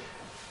because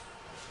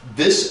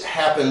this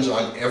happens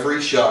on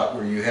every shot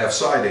where you have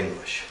side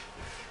English.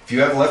 If you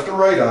have left or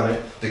right on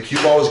it, the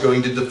cue ball is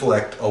going to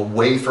deflect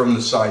away from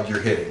the side you're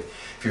hitting.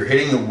 If you're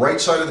hitting the right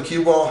side of the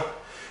cue ball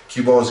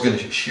is going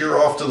to shear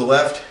off to the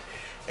left,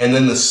 and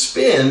then the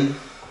spin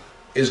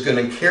is going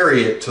to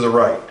carry it to the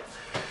right.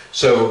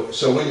 So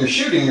when you're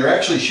shooting, you're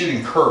actually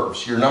shooting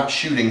curves. You're not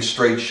shooting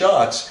straight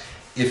shots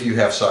if you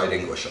have side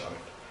English on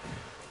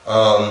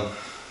it.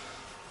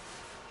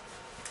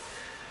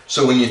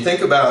 So when you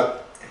think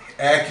about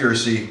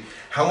accuracy,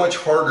 how much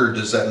harder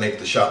does that make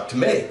the shot to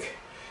make?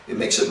 It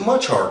makes it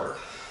much harder.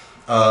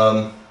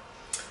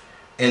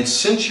 And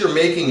since you're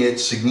making it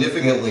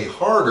significantly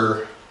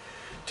harder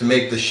to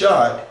make the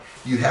shot,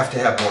 you have to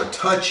have more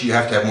touch, you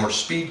have to have more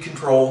speed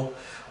control.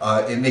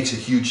 It makes a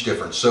huge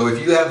difference. So if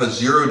you have a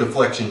zero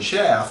deflection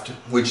shaft,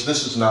 which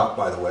this is not,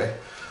 by the way,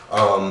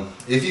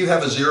 if you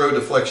have a zero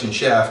deflection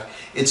shaft,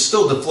 it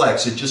still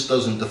deflects, it just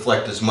doesn't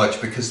deflect as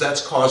much because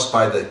that's caused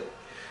by the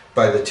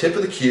tip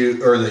of the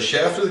cue, or the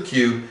shaft of the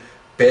cue,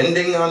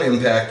 bending on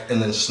impact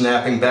and then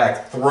snapping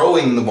back,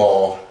 throwing the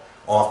ball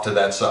off to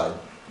that side.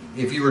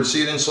 If you were to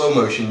see it in slow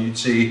motion, you'd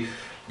see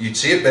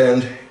it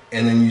bend,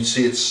 and then you'd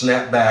see it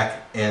snap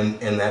back, and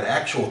that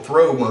actual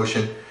throw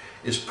motion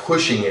is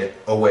pushing it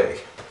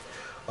away.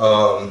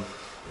 So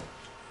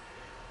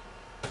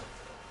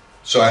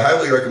I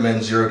highly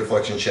recommend zero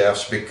deflection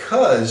shafts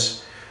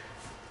because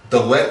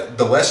the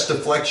less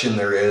deflection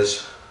there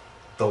is,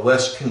 the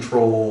less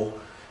control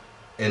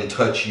and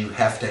touch you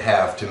have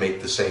to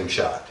make the same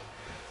shot.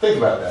 Think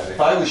about that. If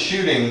I was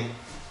shooting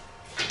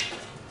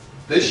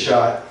this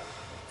shot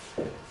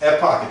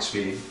at pocket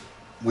speed,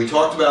 we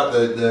talked about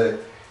the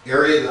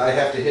area that I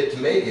have to hit to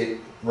make it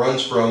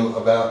runs from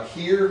about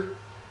here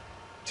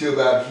to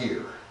about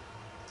here.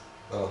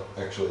 Oh,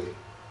 actually,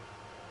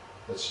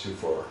 that's too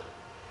far.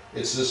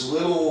 It's this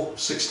little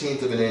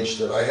 1/16 of an inch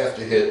that I have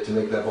to hit to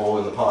make that ball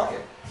in the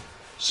pocket.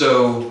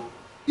 So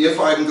if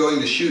I'm going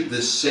to shoot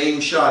this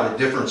same shot at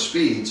different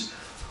speeds,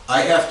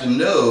 I have to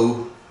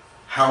know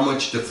how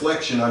much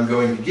deflection I'm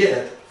going to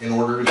get in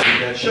order to make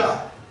that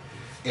shot.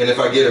 And if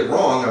I get it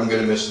wrong, I'm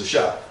going to miss the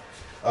shot.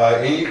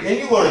 And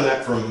you learn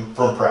that from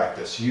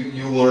practice.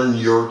 You learn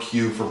your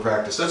cue from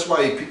practice. That's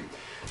why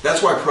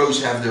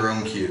pros have their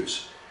own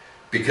cues,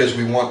 because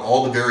we want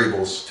all the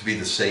variables to be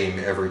the same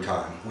every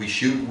time. We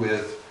shoot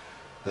with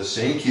the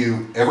same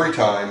cue every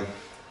time,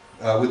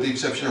 with the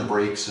exception of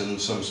breaks and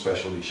some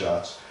specialty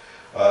shots.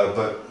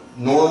 But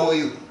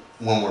normally,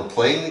 when we're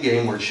playing the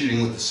game, we're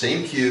shooting with the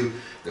same cue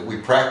that we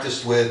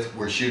practiced with.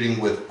 We're shooting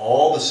with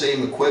all the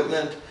same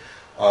equipment.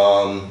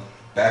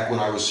 Back when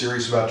I was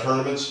serious about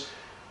tournaments,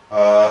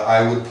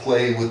 I would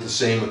play with the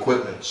same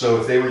equipment. So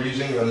if they were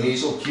using a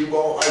measle cue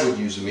ball, I would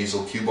use a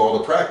measle cue ball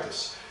to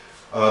practice.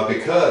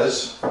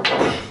 Because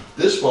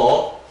this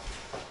ball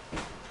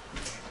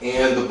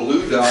and the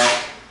blue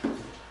dot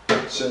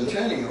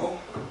Centennial,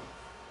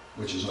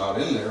 which is not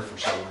in there for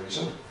some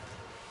reason.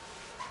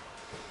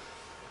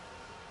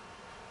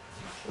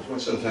 Where's my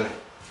Centennial?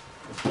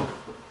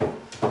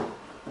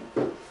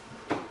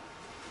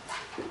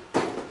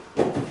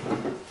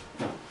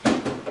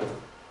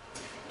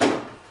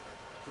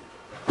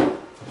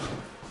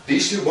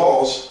 These two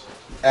balls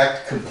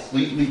act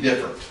completely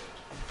different.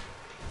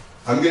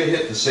 I'm going to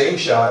hit the same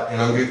shot,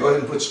 and I'm going to go ahead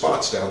and put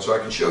spots down so I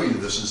can show you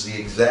this is the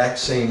exact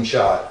same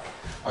shot.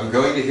 I'm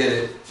going to hit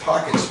it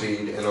pocket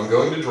speed, and I'm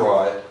going to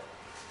draw it,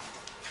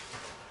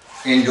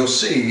 and you'll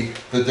see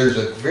that there's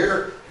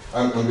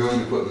I'm going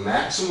to put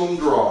maximum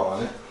draw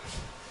on it.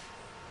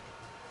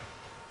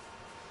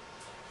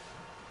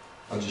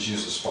 I'll just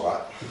use a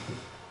spot.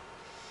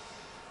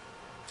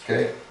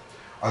 Okay,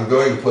 I'm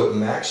going to put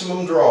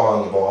maximum draw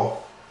on the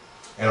ball,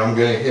 and I'm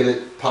going to hit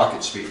it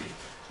pocket speed.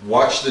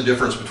 Watch the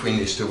difference between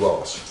these two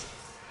balls.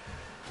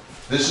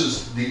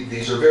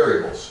 These are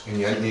variables, and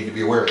you need to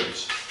be aware of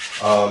these.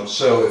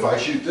 So if I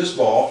shoot this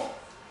ball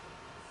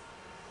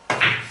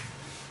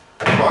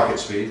pocket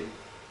speed,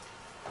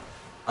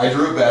 I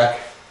drew it back.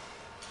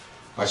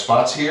 My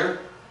spot's here.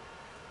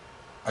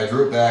 I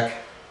drew it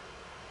back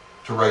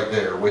to right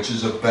there, which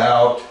is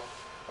about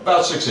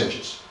 6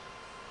 inches.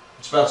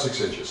 It's about 6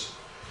 inches.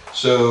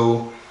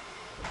 So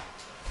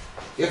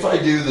if I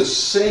do the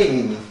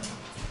same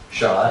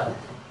shot,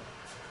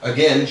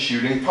 again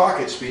shooting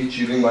pocket speed,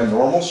 shooting my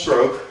normal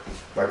stroke,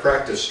 my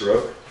practice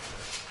stroke,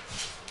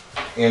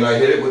 and I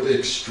hit it with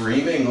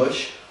extreme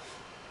English,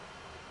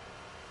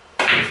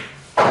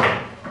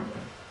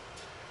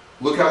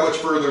 look how much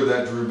further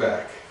that drew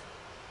back.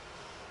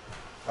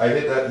 I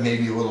hit that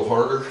maybe a little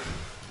harder.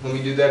 Let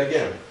me do that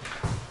again.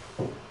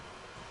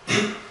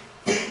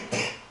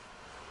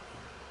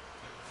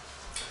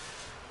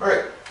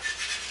 Alright,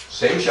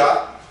 same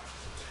shot,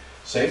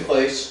 same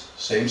place,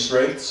 same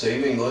strength,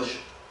 same English.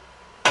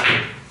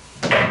 I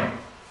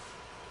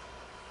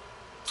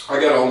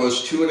got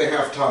almost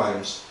 2.5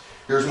 times.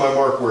 Here's my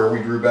mark where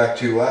we drew back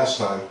to last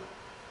time.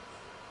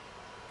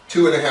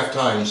 2.5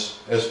 times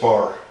as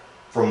far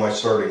from my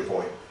starting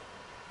point,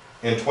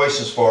 and twice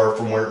as far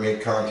from where it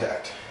made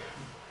contact.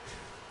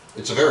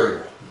 It's a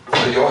variable,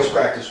 so you always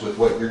practice with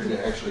what you're going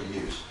to actually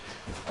use.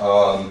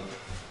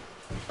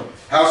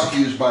 House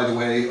cues, by the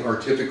way, are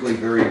typically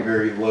very,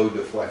 very low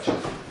deflection,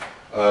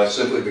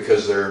 simply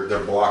because they're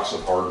blocks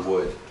of hard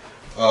wood,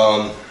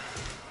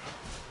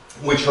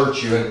 which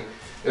hurts you, and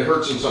it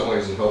hurts in some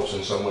ways and helps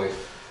in some ways.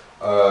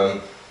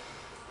 But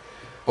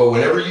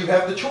whenever you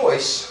have the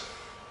choice,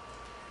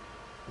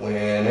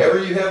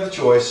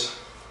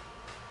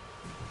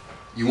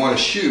 you want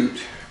to shoot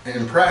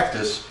and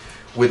practice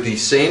with the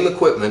same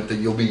equipment that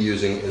you'll be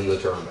using in the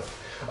tournament.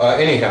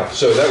 Anyhow,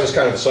 so that was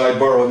kind of a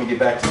sidebar. Let me get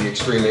back to the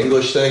extreme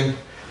English thing.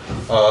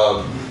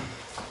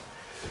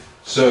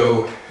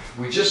 So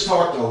we just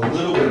talked a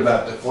little bit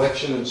about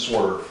deflection and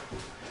swerve.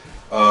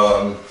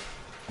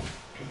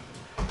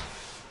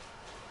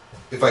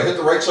 If I hit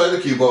the right side of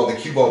the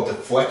cue ball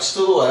deflects to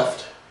the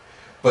left,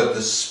 but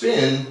the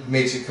spin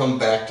makes it come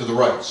back to the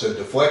right. So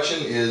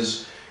deflection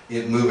is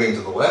it moving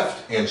to the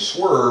left, and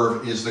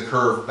swerve is the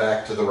curve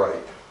back to the right.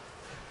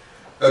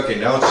 Okay,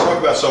 now let's talk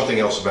about something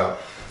else about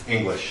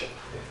English.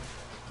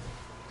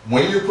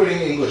 When you're putting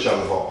English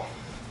on the ball,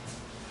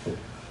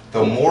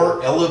 the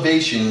more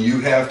elevation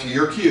you have to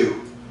your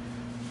cue,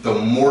 the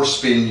more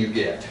spin you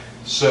get.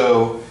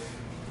 So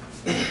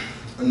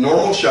a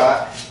normal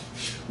shot,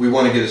 we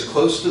want to get as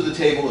close to the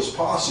table as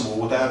possible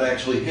without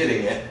actually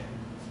hitting it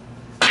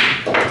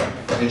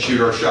and shoot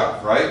our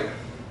shot, right?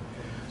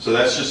 So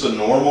that's just a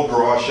normal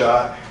draw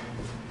shot.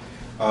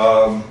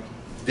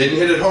 Didn't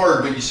hit it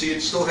hard, but you see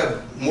it still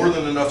had more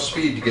than enough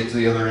speed to get to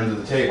the other end of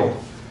the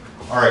table.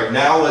 All right,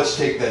 now let's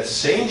take that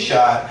same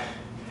shot,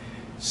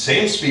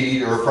 same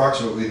speed, or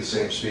approximately the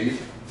same speed.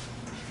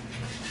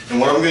 And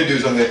what I'm going to do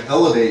is I'm going to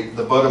elevate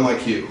the butt of my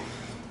cue.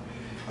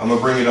 I'm going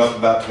to bring it up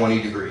about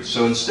 20 degrees.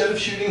 So instead of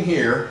shooting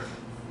here,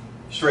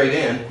 straight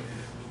in,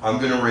 I'm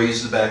going to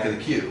raise the back of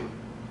the cue.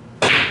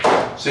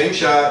 Same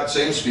shot,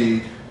 same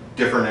speed,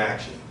 different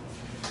action.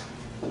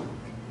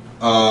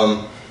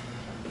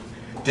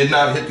 Did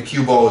not hit the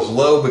cue ball as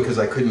low because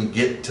I couldn't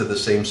get to the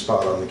same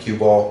spot on the cue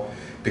ball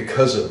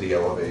because of the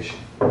elevation.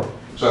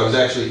 So I was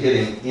actually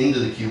hitting into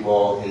the cue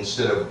ball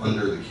instead of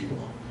under the cue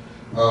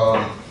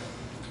ball.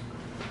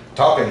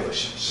 Top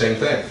English, same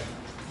thing.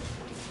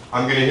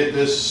 I'm going to hit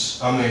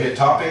this, I'm going to hit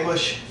top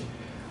English.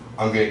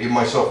 I'm going to give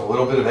myself a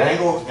little bit of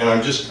angle, and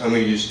I'm going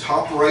to use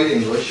top right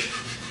English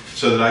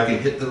so that I can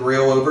hit the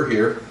rail over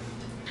here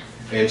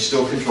and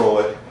still control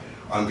it.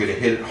 I'm going to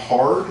hit it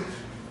hard,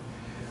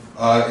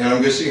 and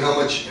I'm going to see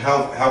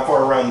how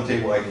far around the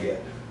table I can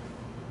get.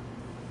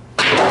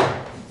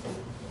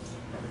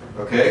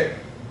 Okay?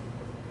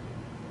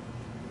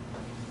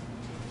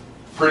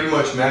 Pretty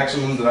much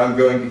maximum that I'm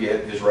going to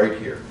get is right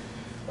here.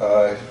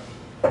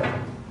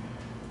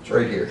 It's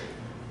right here.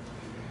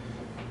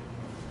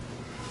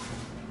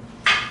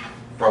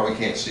 Probably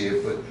can't see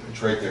it, but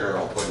it's right there, and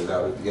I'll point it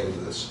out at the end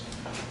of this.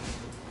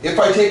 If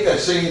I take that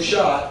same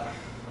shot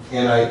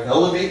and I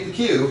elevate the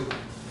cue,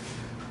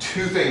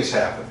 two things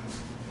happen.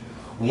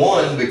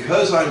 One,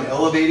 because I'm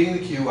elevating the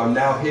cue, I'm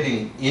now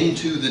hitting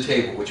into the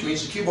table, which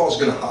means the cue ball is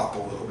going to hop a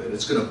little bit.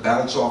 It's going to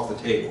bounce off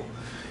the table.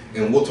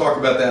 And we'll talk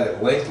about that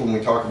at length when we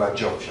talk about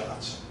jump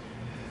shots.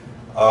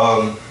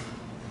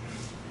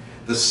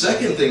 The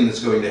second thing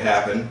that's going to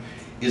happen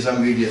is I'm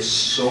going to get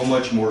so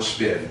much more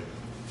spin.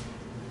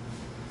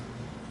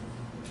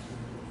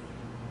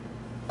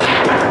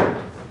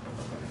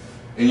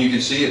 And you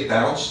can see it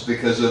bounced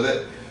because of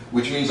it,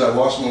 which means I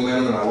lost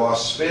momentum and I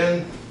lost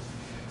spin.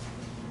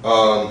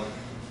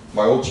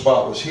 My old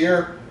spot was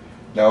here,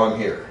 now I'm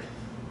here.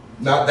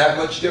 Not that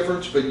much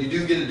difference, but you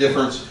do get a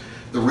difference.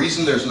 The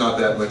reason there's not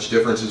that much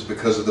difference is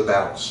because of the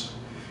bounce.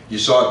 You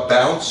saw it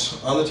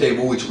bounce on the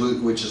table,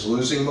 which is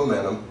losing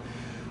momentum.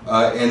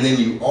 And then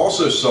you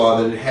also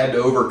saw that it had to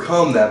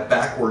overcome that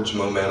backwards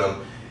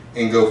momentum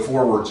and go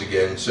forwards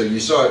again. So you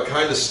saw it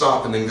kind of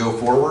stop and then go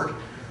forward,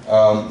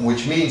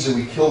 which means that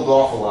we killed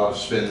off a lot of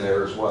spin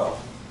there as well.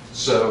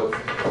 So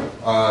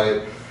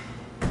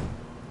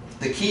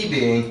the key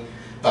being,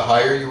 the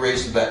higher you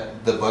raise the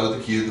butt of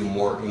the cue, the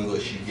more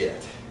English you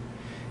get.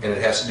 And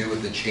it has to do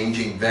with the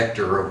changing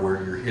vector of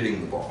where you're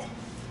hitting the ball.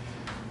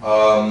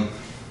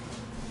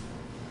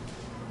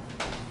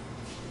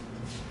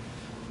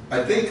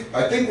 I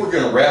think we're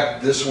going to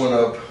wrap this one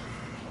up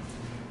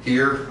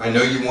here. I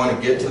know you want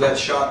to get to that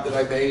shot that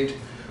I made,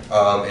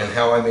 and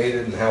how I made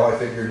it and how I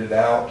figured it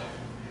out.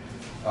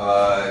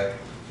 But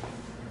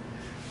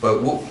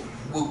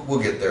we'll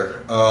get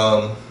there.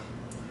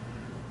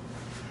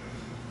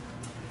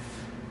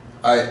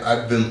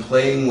 I've been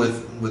playing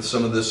with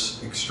some of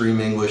this extreme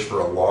English for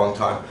a long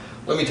time.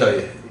 Let me tell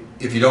you,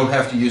 if you don't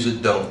have to use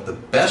it, don't. The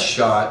best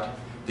shot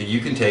that you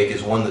can take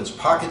is one that's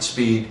pocket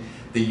speed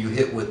that you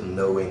hit with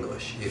no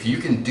English. If you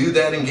can do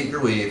that and get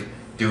your leave,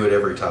 do it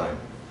every time.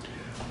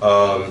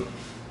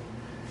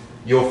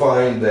 You'll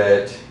find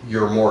that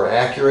you're more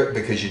accurate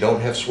because you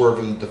don't have swerve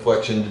and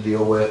deflection to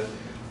deal with.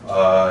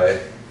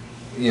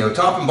 You know,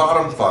 top and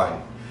bottom,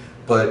 fine.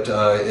 But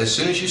as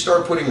soon as you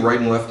start putting right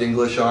and left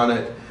English on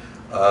it,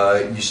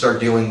 you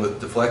start dealing with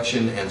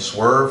deflection and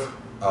swerve,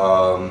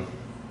 and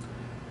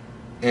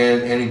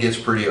it gets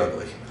pretty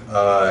ugly.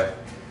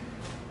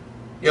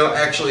 You know,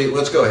 actually,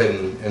 let's go ahead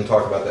and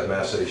talk about that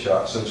masse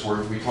shot, since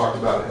we talked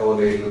about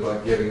elevating the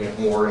butt, giving it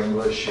more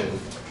English, and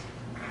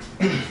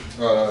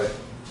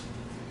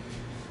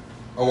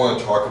I want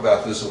to talk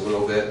about this a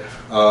little bit.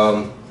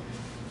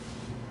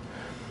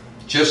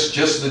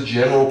 Just the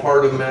general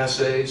part of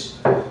masses.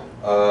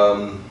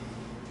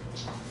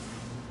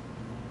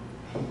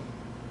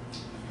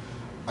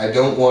 I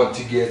don't want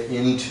to get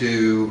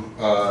into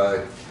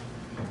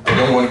I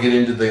don't want to get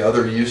into the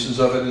other uses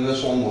of it in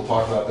this one. We'll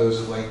talk about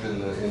those at length in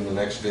the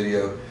next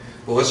video.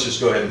 But let's just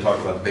go ahead and talk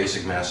about the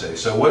basic masse.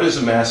 So what is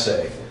a masse?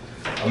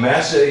 A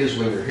masse is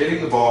when you're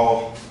hitting the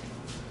ball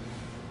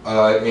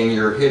and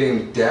you're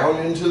hitting down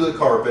into the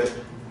carpet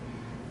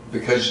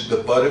because the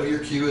butt of your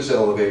cue is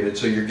elevated,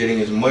 so you're getting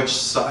as much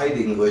side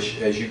English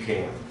as you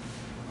can.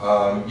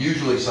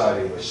 Usually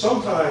side English.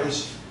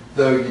 Sometimes,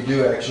 though, you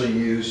do actually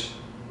use,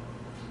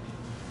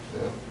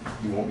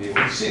 you won't be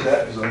able to see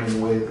that because I'm in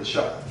the way of the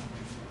shot.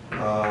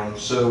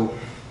 So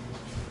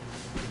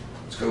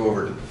let's go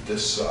over to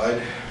this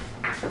side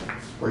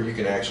where you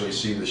can actually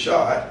see the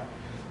shot.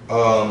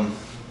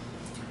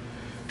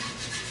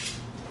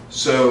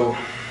 So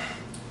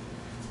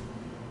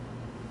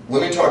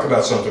let me talk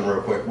about something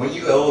real quick. When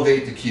you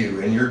elevate the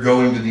cue and you're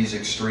going to these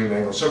extreme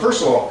angles, so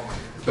first of all,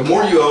 the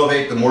more you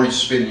elevate, the more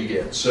spin you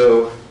get.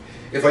 So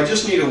if I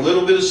just need a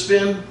little bit of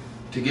spin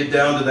to get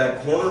down to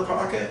that corner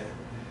pocket,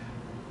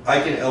 I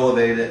can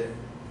elevate it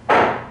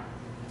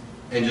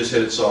and just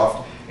hit it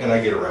soft, and I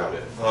get around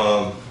it.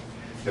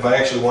 If I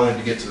actually wanted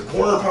to get to the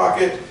corner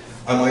pocket,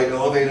 I might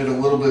elevate it a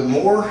little bit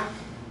more.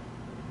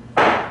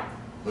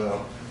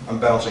 No, I'm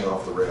bouncing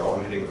off the rail.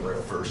 I'm hitting the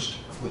rail first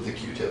with the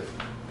Q-tip,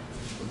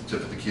 with the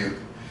tip of the cue.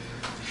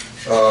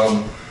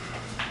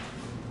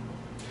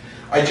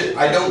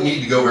 I don't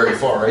need to go very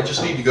far. I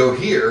just need to go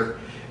here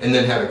and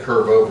then have it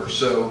curve over.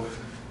 So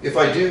if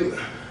I do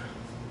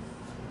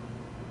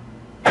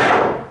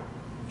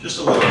just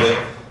a little bit,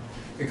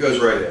 it goes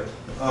right in.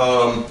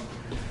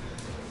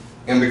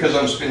 And because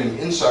I'm spinning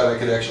inside, I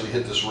could actually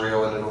hit this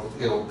rail and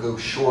it'll go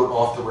short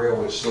off the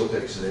rail, which still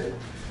takes it in.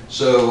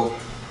 So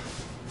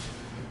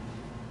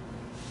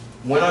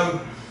when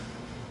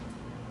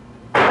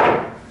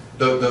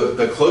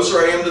the closer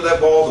I am to that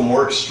ball, the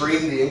more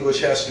extreme the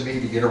English has to be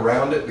to get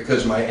around it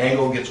because my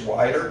angle gets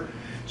wider.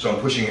 So I'm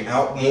pushing it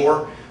out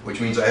more,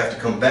 which means I have to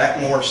come back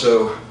more.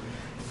 So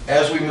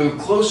as we move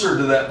closer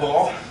to that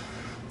ball,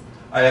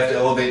 I have to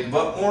elevate the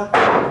butt more,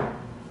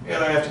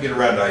 and I have to get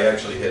around it. I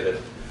actually hit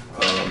it,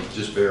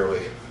 just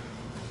barely.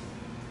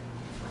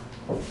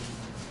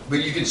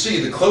 But you can see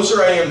the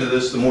closer I am to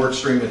this, the more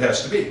extreme it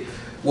has to be.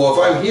 Well, if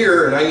I'm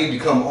here and I need to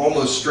come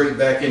almost straight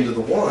back into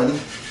the one,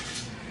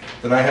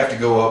 then I have to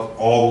go up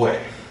all the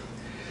way.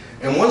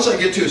 And once I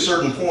get to a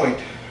certain point,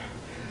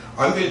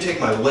 I'm going to take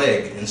my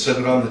leg and set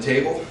it on the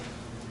table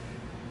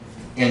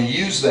and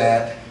use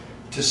that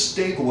to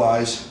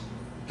stabilize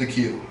the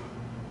cue.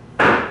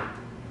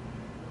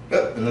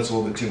 Yep, and that's a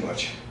little bit too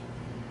much.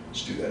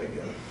 Let's do that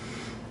again.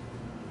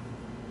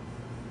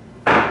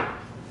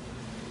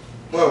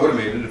 Well, I would have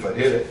made it if I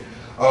did it.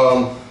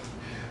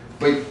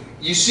 But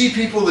you see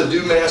people that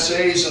do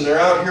masses and they're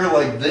out here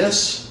like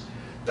this,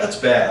 that's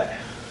bad.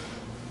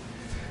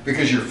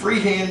 Because you're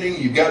freehanding,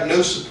 you've got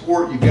no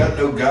support, you've got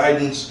no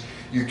guidance,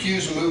 your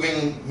cue's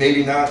moving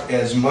maybe not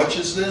as much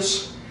as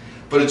this,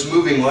 but it's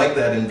moving like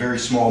that in very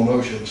small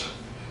motions.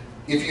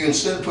 If you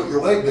instead put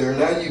your leg there,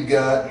 now you've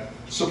got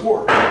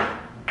support.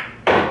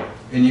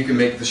 And you can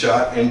make the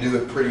shot and do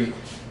it pretty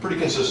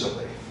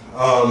consistently.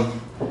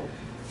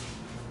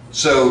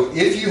 So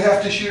if you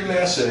have to shoot a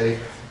masse,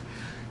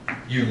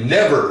 you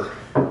never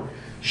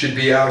should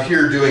be out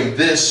here doing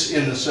this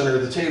in the center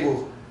of the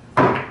table,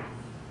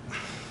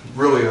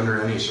 really under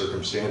any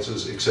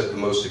circumstances except the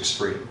most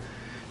extreme.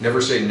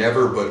 Never say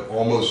never, but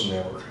almost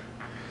never.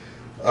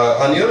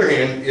 On the other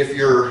hand, if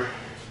you're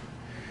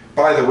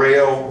by the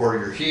rail or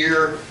you're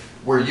here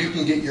where you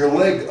can get your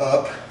leg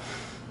up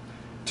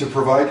to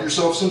provide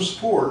yourself some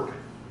support,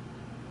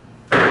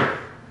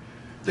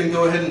 then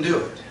go ahead and do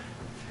it.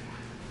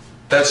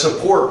 That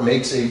support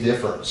makes a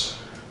difference.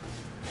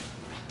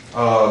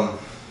 So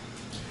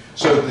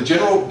the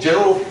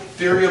general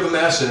theory of a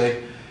masse,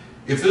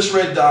 if this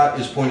red dot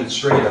is pointed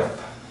straight up,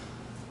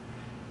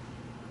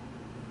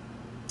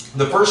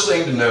 the first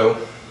thing to know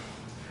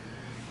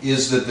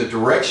is that the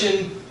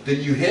direction that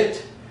you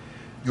hit,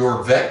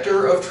 your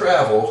vector of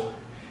travel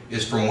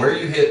is from where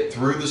you hit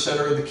through the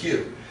center of the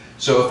cue.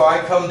 So if I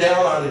come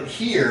down on it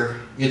here,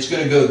 it's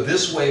going to go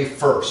this way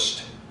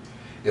first.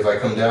 If I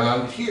come down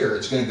on it here,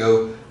 it's going to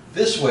go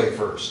this way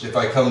first. If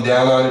I come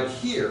down on it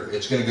here,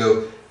 it's going to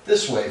go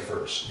this way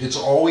first. It's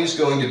always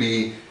going to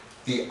be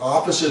the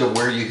opposite of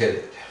where you hit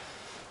it.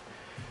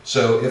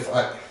 So if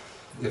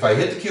I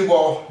hit the cue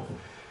ball,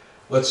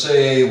 let's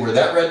say where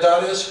that red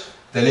dot is,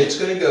 then it's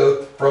going to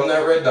go from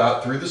that red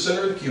dot through the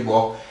center of the cue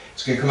ball.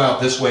 It's going to come out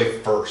this way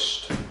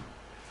first.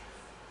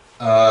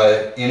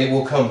 And it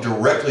will come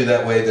directly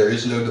that way. There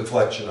is no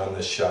deflection on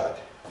this shot.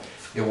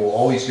 It will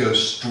always go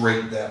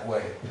straight that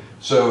way.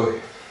 So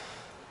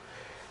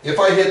if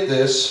I hit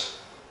this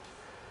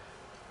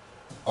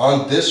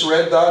on this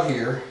red dot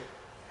here,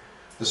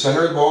 the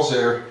center of the ball's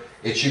there,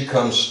 it should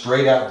come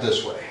straight out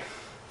this way.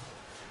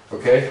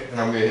 Okay, and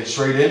I'm going to hit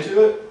straight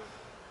into it,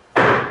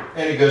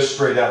 and it goes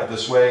straight out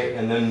this way,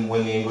 and then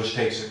when the English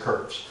takes it,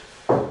 curves.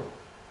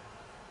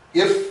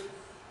 And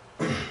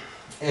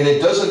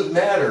it doesn't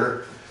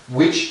matter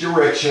which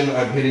direction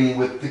I'm hitting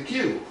with the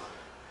cue.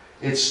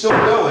 It's still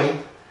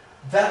going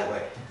that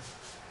way.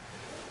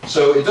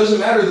 So it doesn't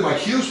matter that my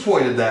cue's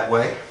pointed that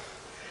way.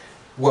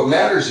 What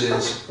matters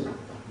is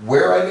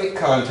where I make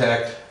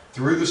contact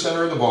through the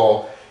center of the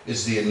ball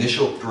is the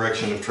initial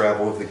direction of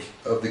travel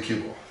of the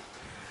cue ball.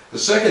 The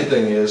second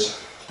thing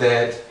is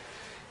that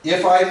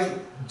if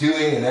I'm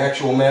doing an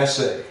actual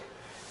masse,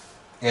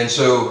 and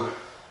so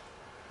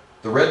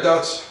the red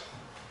dots,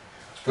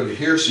 let's put it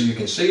here so you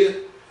can see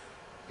it.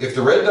 If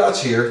the red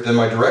dot's here, then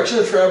my direction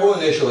of travel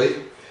initially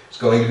is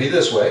going to be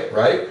this way,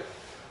 right?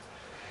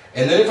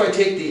 And then if I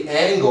take the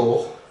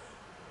angle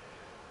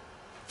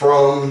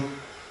from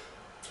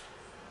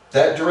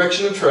that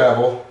direction of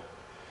travel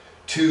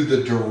to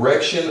the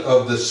direction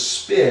of the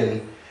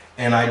spin,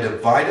 and I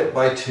divide it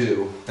by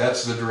 2,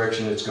 that's the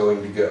direction it's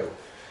going to go.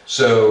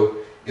 So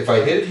if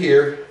I hit it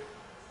here,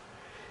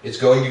 it's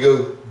going to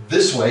go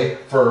this way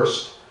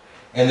first,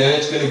 and then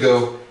it's going to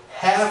go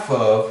half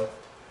of,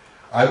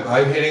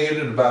 I'm hitting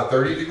it at about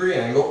 30-degree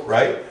angle,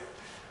 right?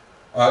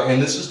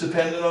 And this is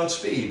dependent on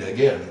speed,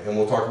 again, and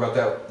we'll talk about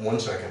that in 1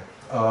 second.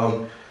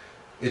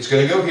 It's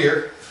going to go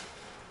here,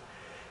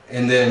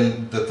 and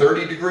then the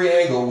 30-degree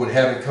angle would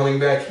have it coming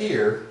back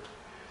here.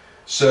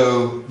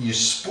 So you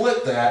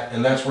split that,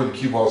 and that's where the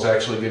cue ball is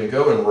actually going to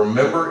go. And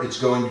remember, it's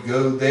going to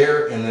go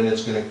there, and then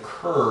it's going to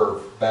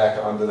curve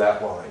back onto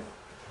that line.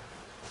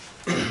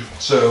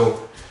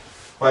 So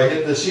if I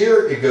hit this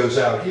here, it goes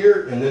out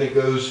here, and then it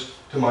goes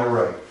to my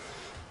right.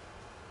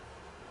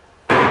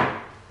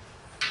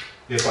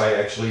 If I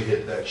actually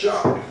hit that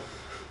shot.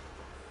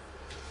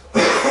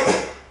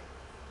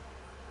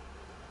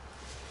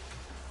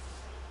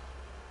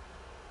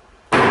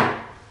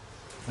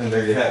 And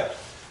there you have it,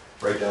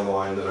 right down the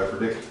line that I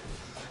predicted.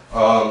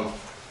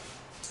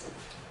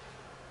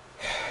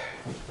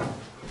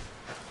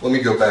 Let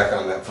me go back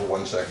on that for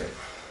 1 second.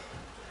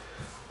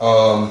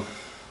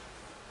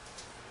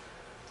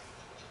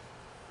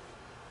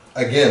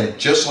 Again,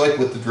 just like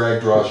with the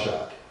drag draw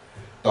shot,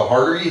 the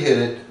harder you hit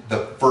it,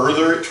 the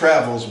further it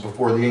travels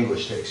before the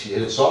English takes. You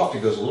hit it soft,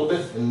 it goes a little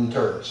bit and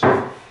turns,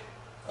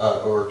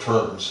 or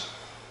turns.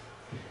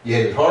 You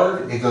hit it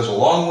hard, it goes a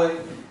long way,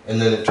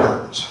 and then it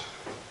turns.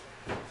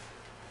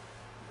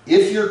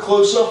 If you're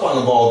close up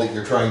on a ball that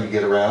you're trying to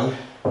get around,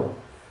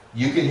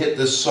 you can hit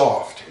this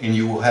soft and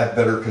you will have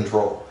better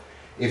control.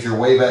 If you're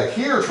way back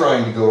here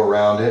trying to go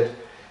around it,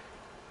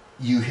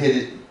 you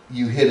hit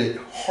it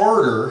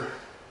harder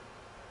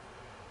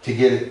to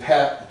get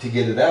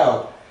it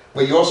out,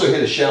 but you also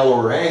hit a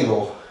shallower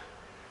angle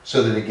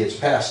so that it gets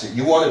past it.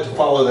 You want it to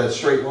follow that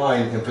straight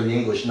line and for the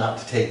English not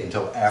to take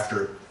until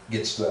after it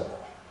gets to that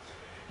ball.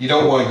 You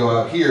don't want to go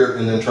out here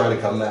and then try to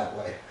come that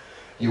way.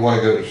 You want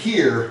to go to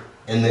here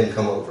and then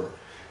come over.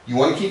 You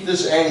want to keep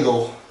this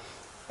angle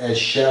as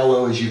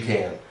shallow as you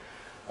can,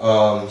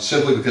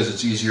 simply because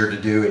it's easier to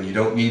do and you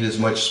don't need as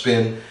much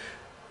spin.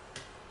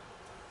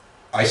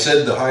 I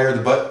said the higher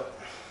the butt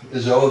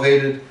is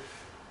elevated,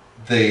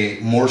 the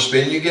more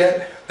spin you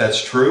get.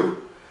 That's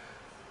true.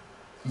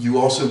 You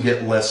also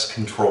get less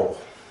control.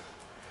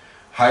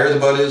 Higher the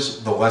butt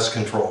is, the less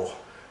control,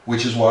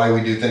 which is why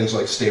we do things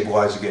like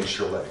stabilize against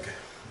your leg.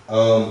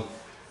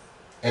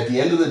 At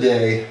the end of the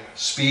day,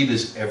 speed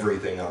is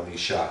everything on these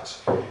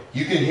shots.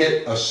 You can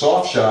hit a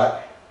soft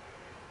shot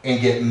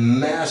and get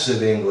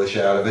massive English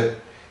out of it.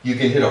 You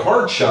can hit a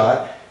hard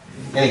shot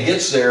and it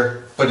gets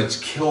there, but it's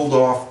killed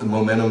off the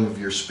momentum of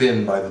your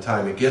spin by the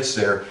time it gets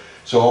there.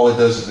 So all it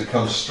does is it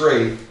comes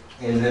straight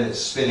and then it's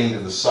spinning to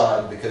the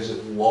side because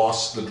it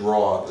lost the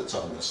draw that's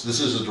on this. This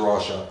is a draw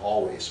shot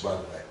always, by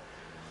the way.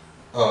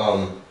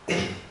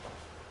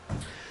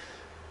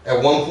 At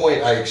one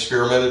point I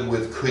experimented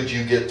with, could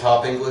you get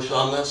top English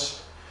on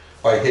this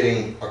by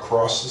hitting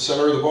across the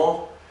center of the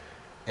ball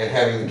and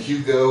having the cue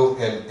go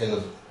and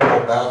the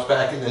ball bounce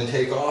back and then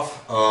take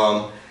off.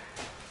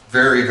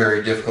 Very,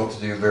 very difficult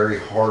to do, very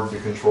hard to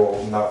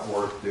control, not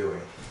worth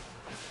doing.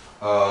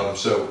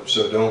 So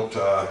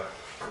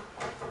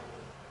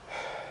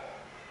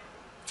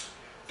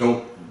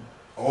don't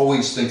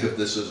always think of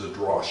this as a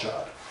draw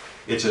shot.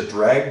 It's a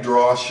drag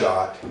draw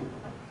shot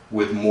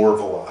with more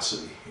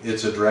velocity.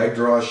 It's a drag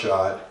draw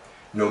shot,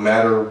 no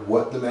matter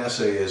what the masse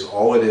is,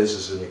 all it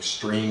is an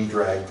extreme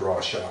drag draw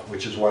shot,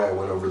 which is why I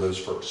went over those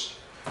first.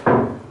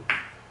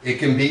 It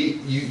can be,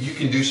 you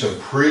can do some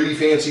pretty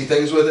fancy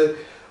things with it.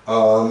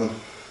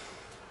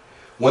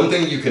 One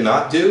thing you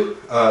cannot do,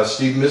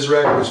 Steve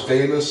Mizrak was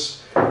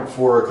famous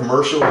for a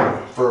commercial,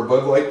 for a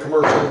Bud Light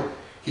commercial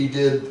he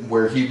did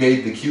where he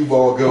made the cue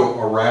ball go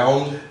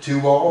around two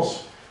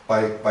balls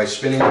by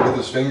spinning it with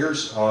his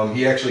fingers.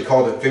 He actually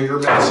called it finger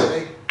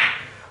masse.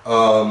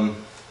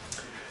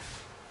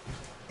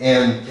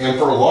 And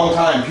for a long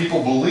time,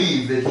 people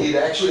believed that he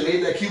had actually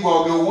made that cue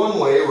ball go one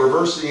way,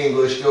 reverse the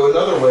English, go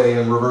another way,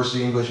 and reverse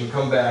the English, and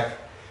come back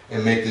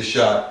and make this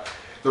shot.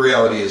 The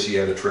reality is he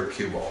had a trick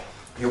cue ball.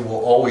 It will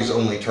always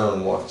only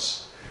turn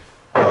once.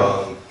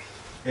 And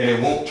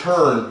it won't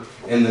turn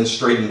and then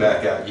straighten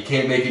back out. You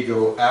can't make it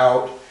go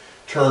out,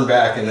 turn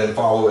back, and then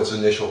follow its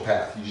initial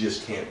path. You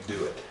just can't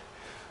do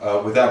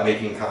it without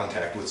making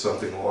contact with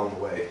something along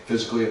the way.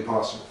 Physically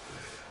impossible.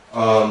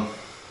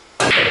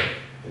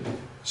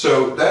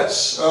 So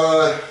that's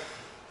the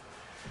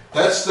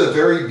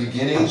very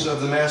beginnings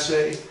of the masse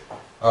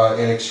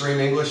in extreme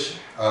English.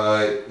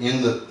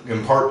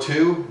 In part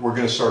 2, we're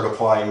going to start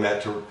applying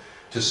that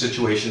to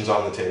situations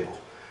on the table.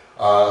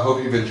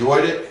 Hope you've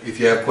enjoyed it. If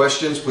you have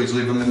questions, please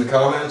leave them in the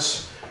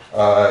comments.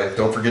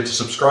 Don't forget to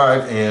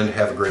subscribe, and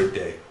have a great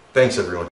day. Thanks, everyone.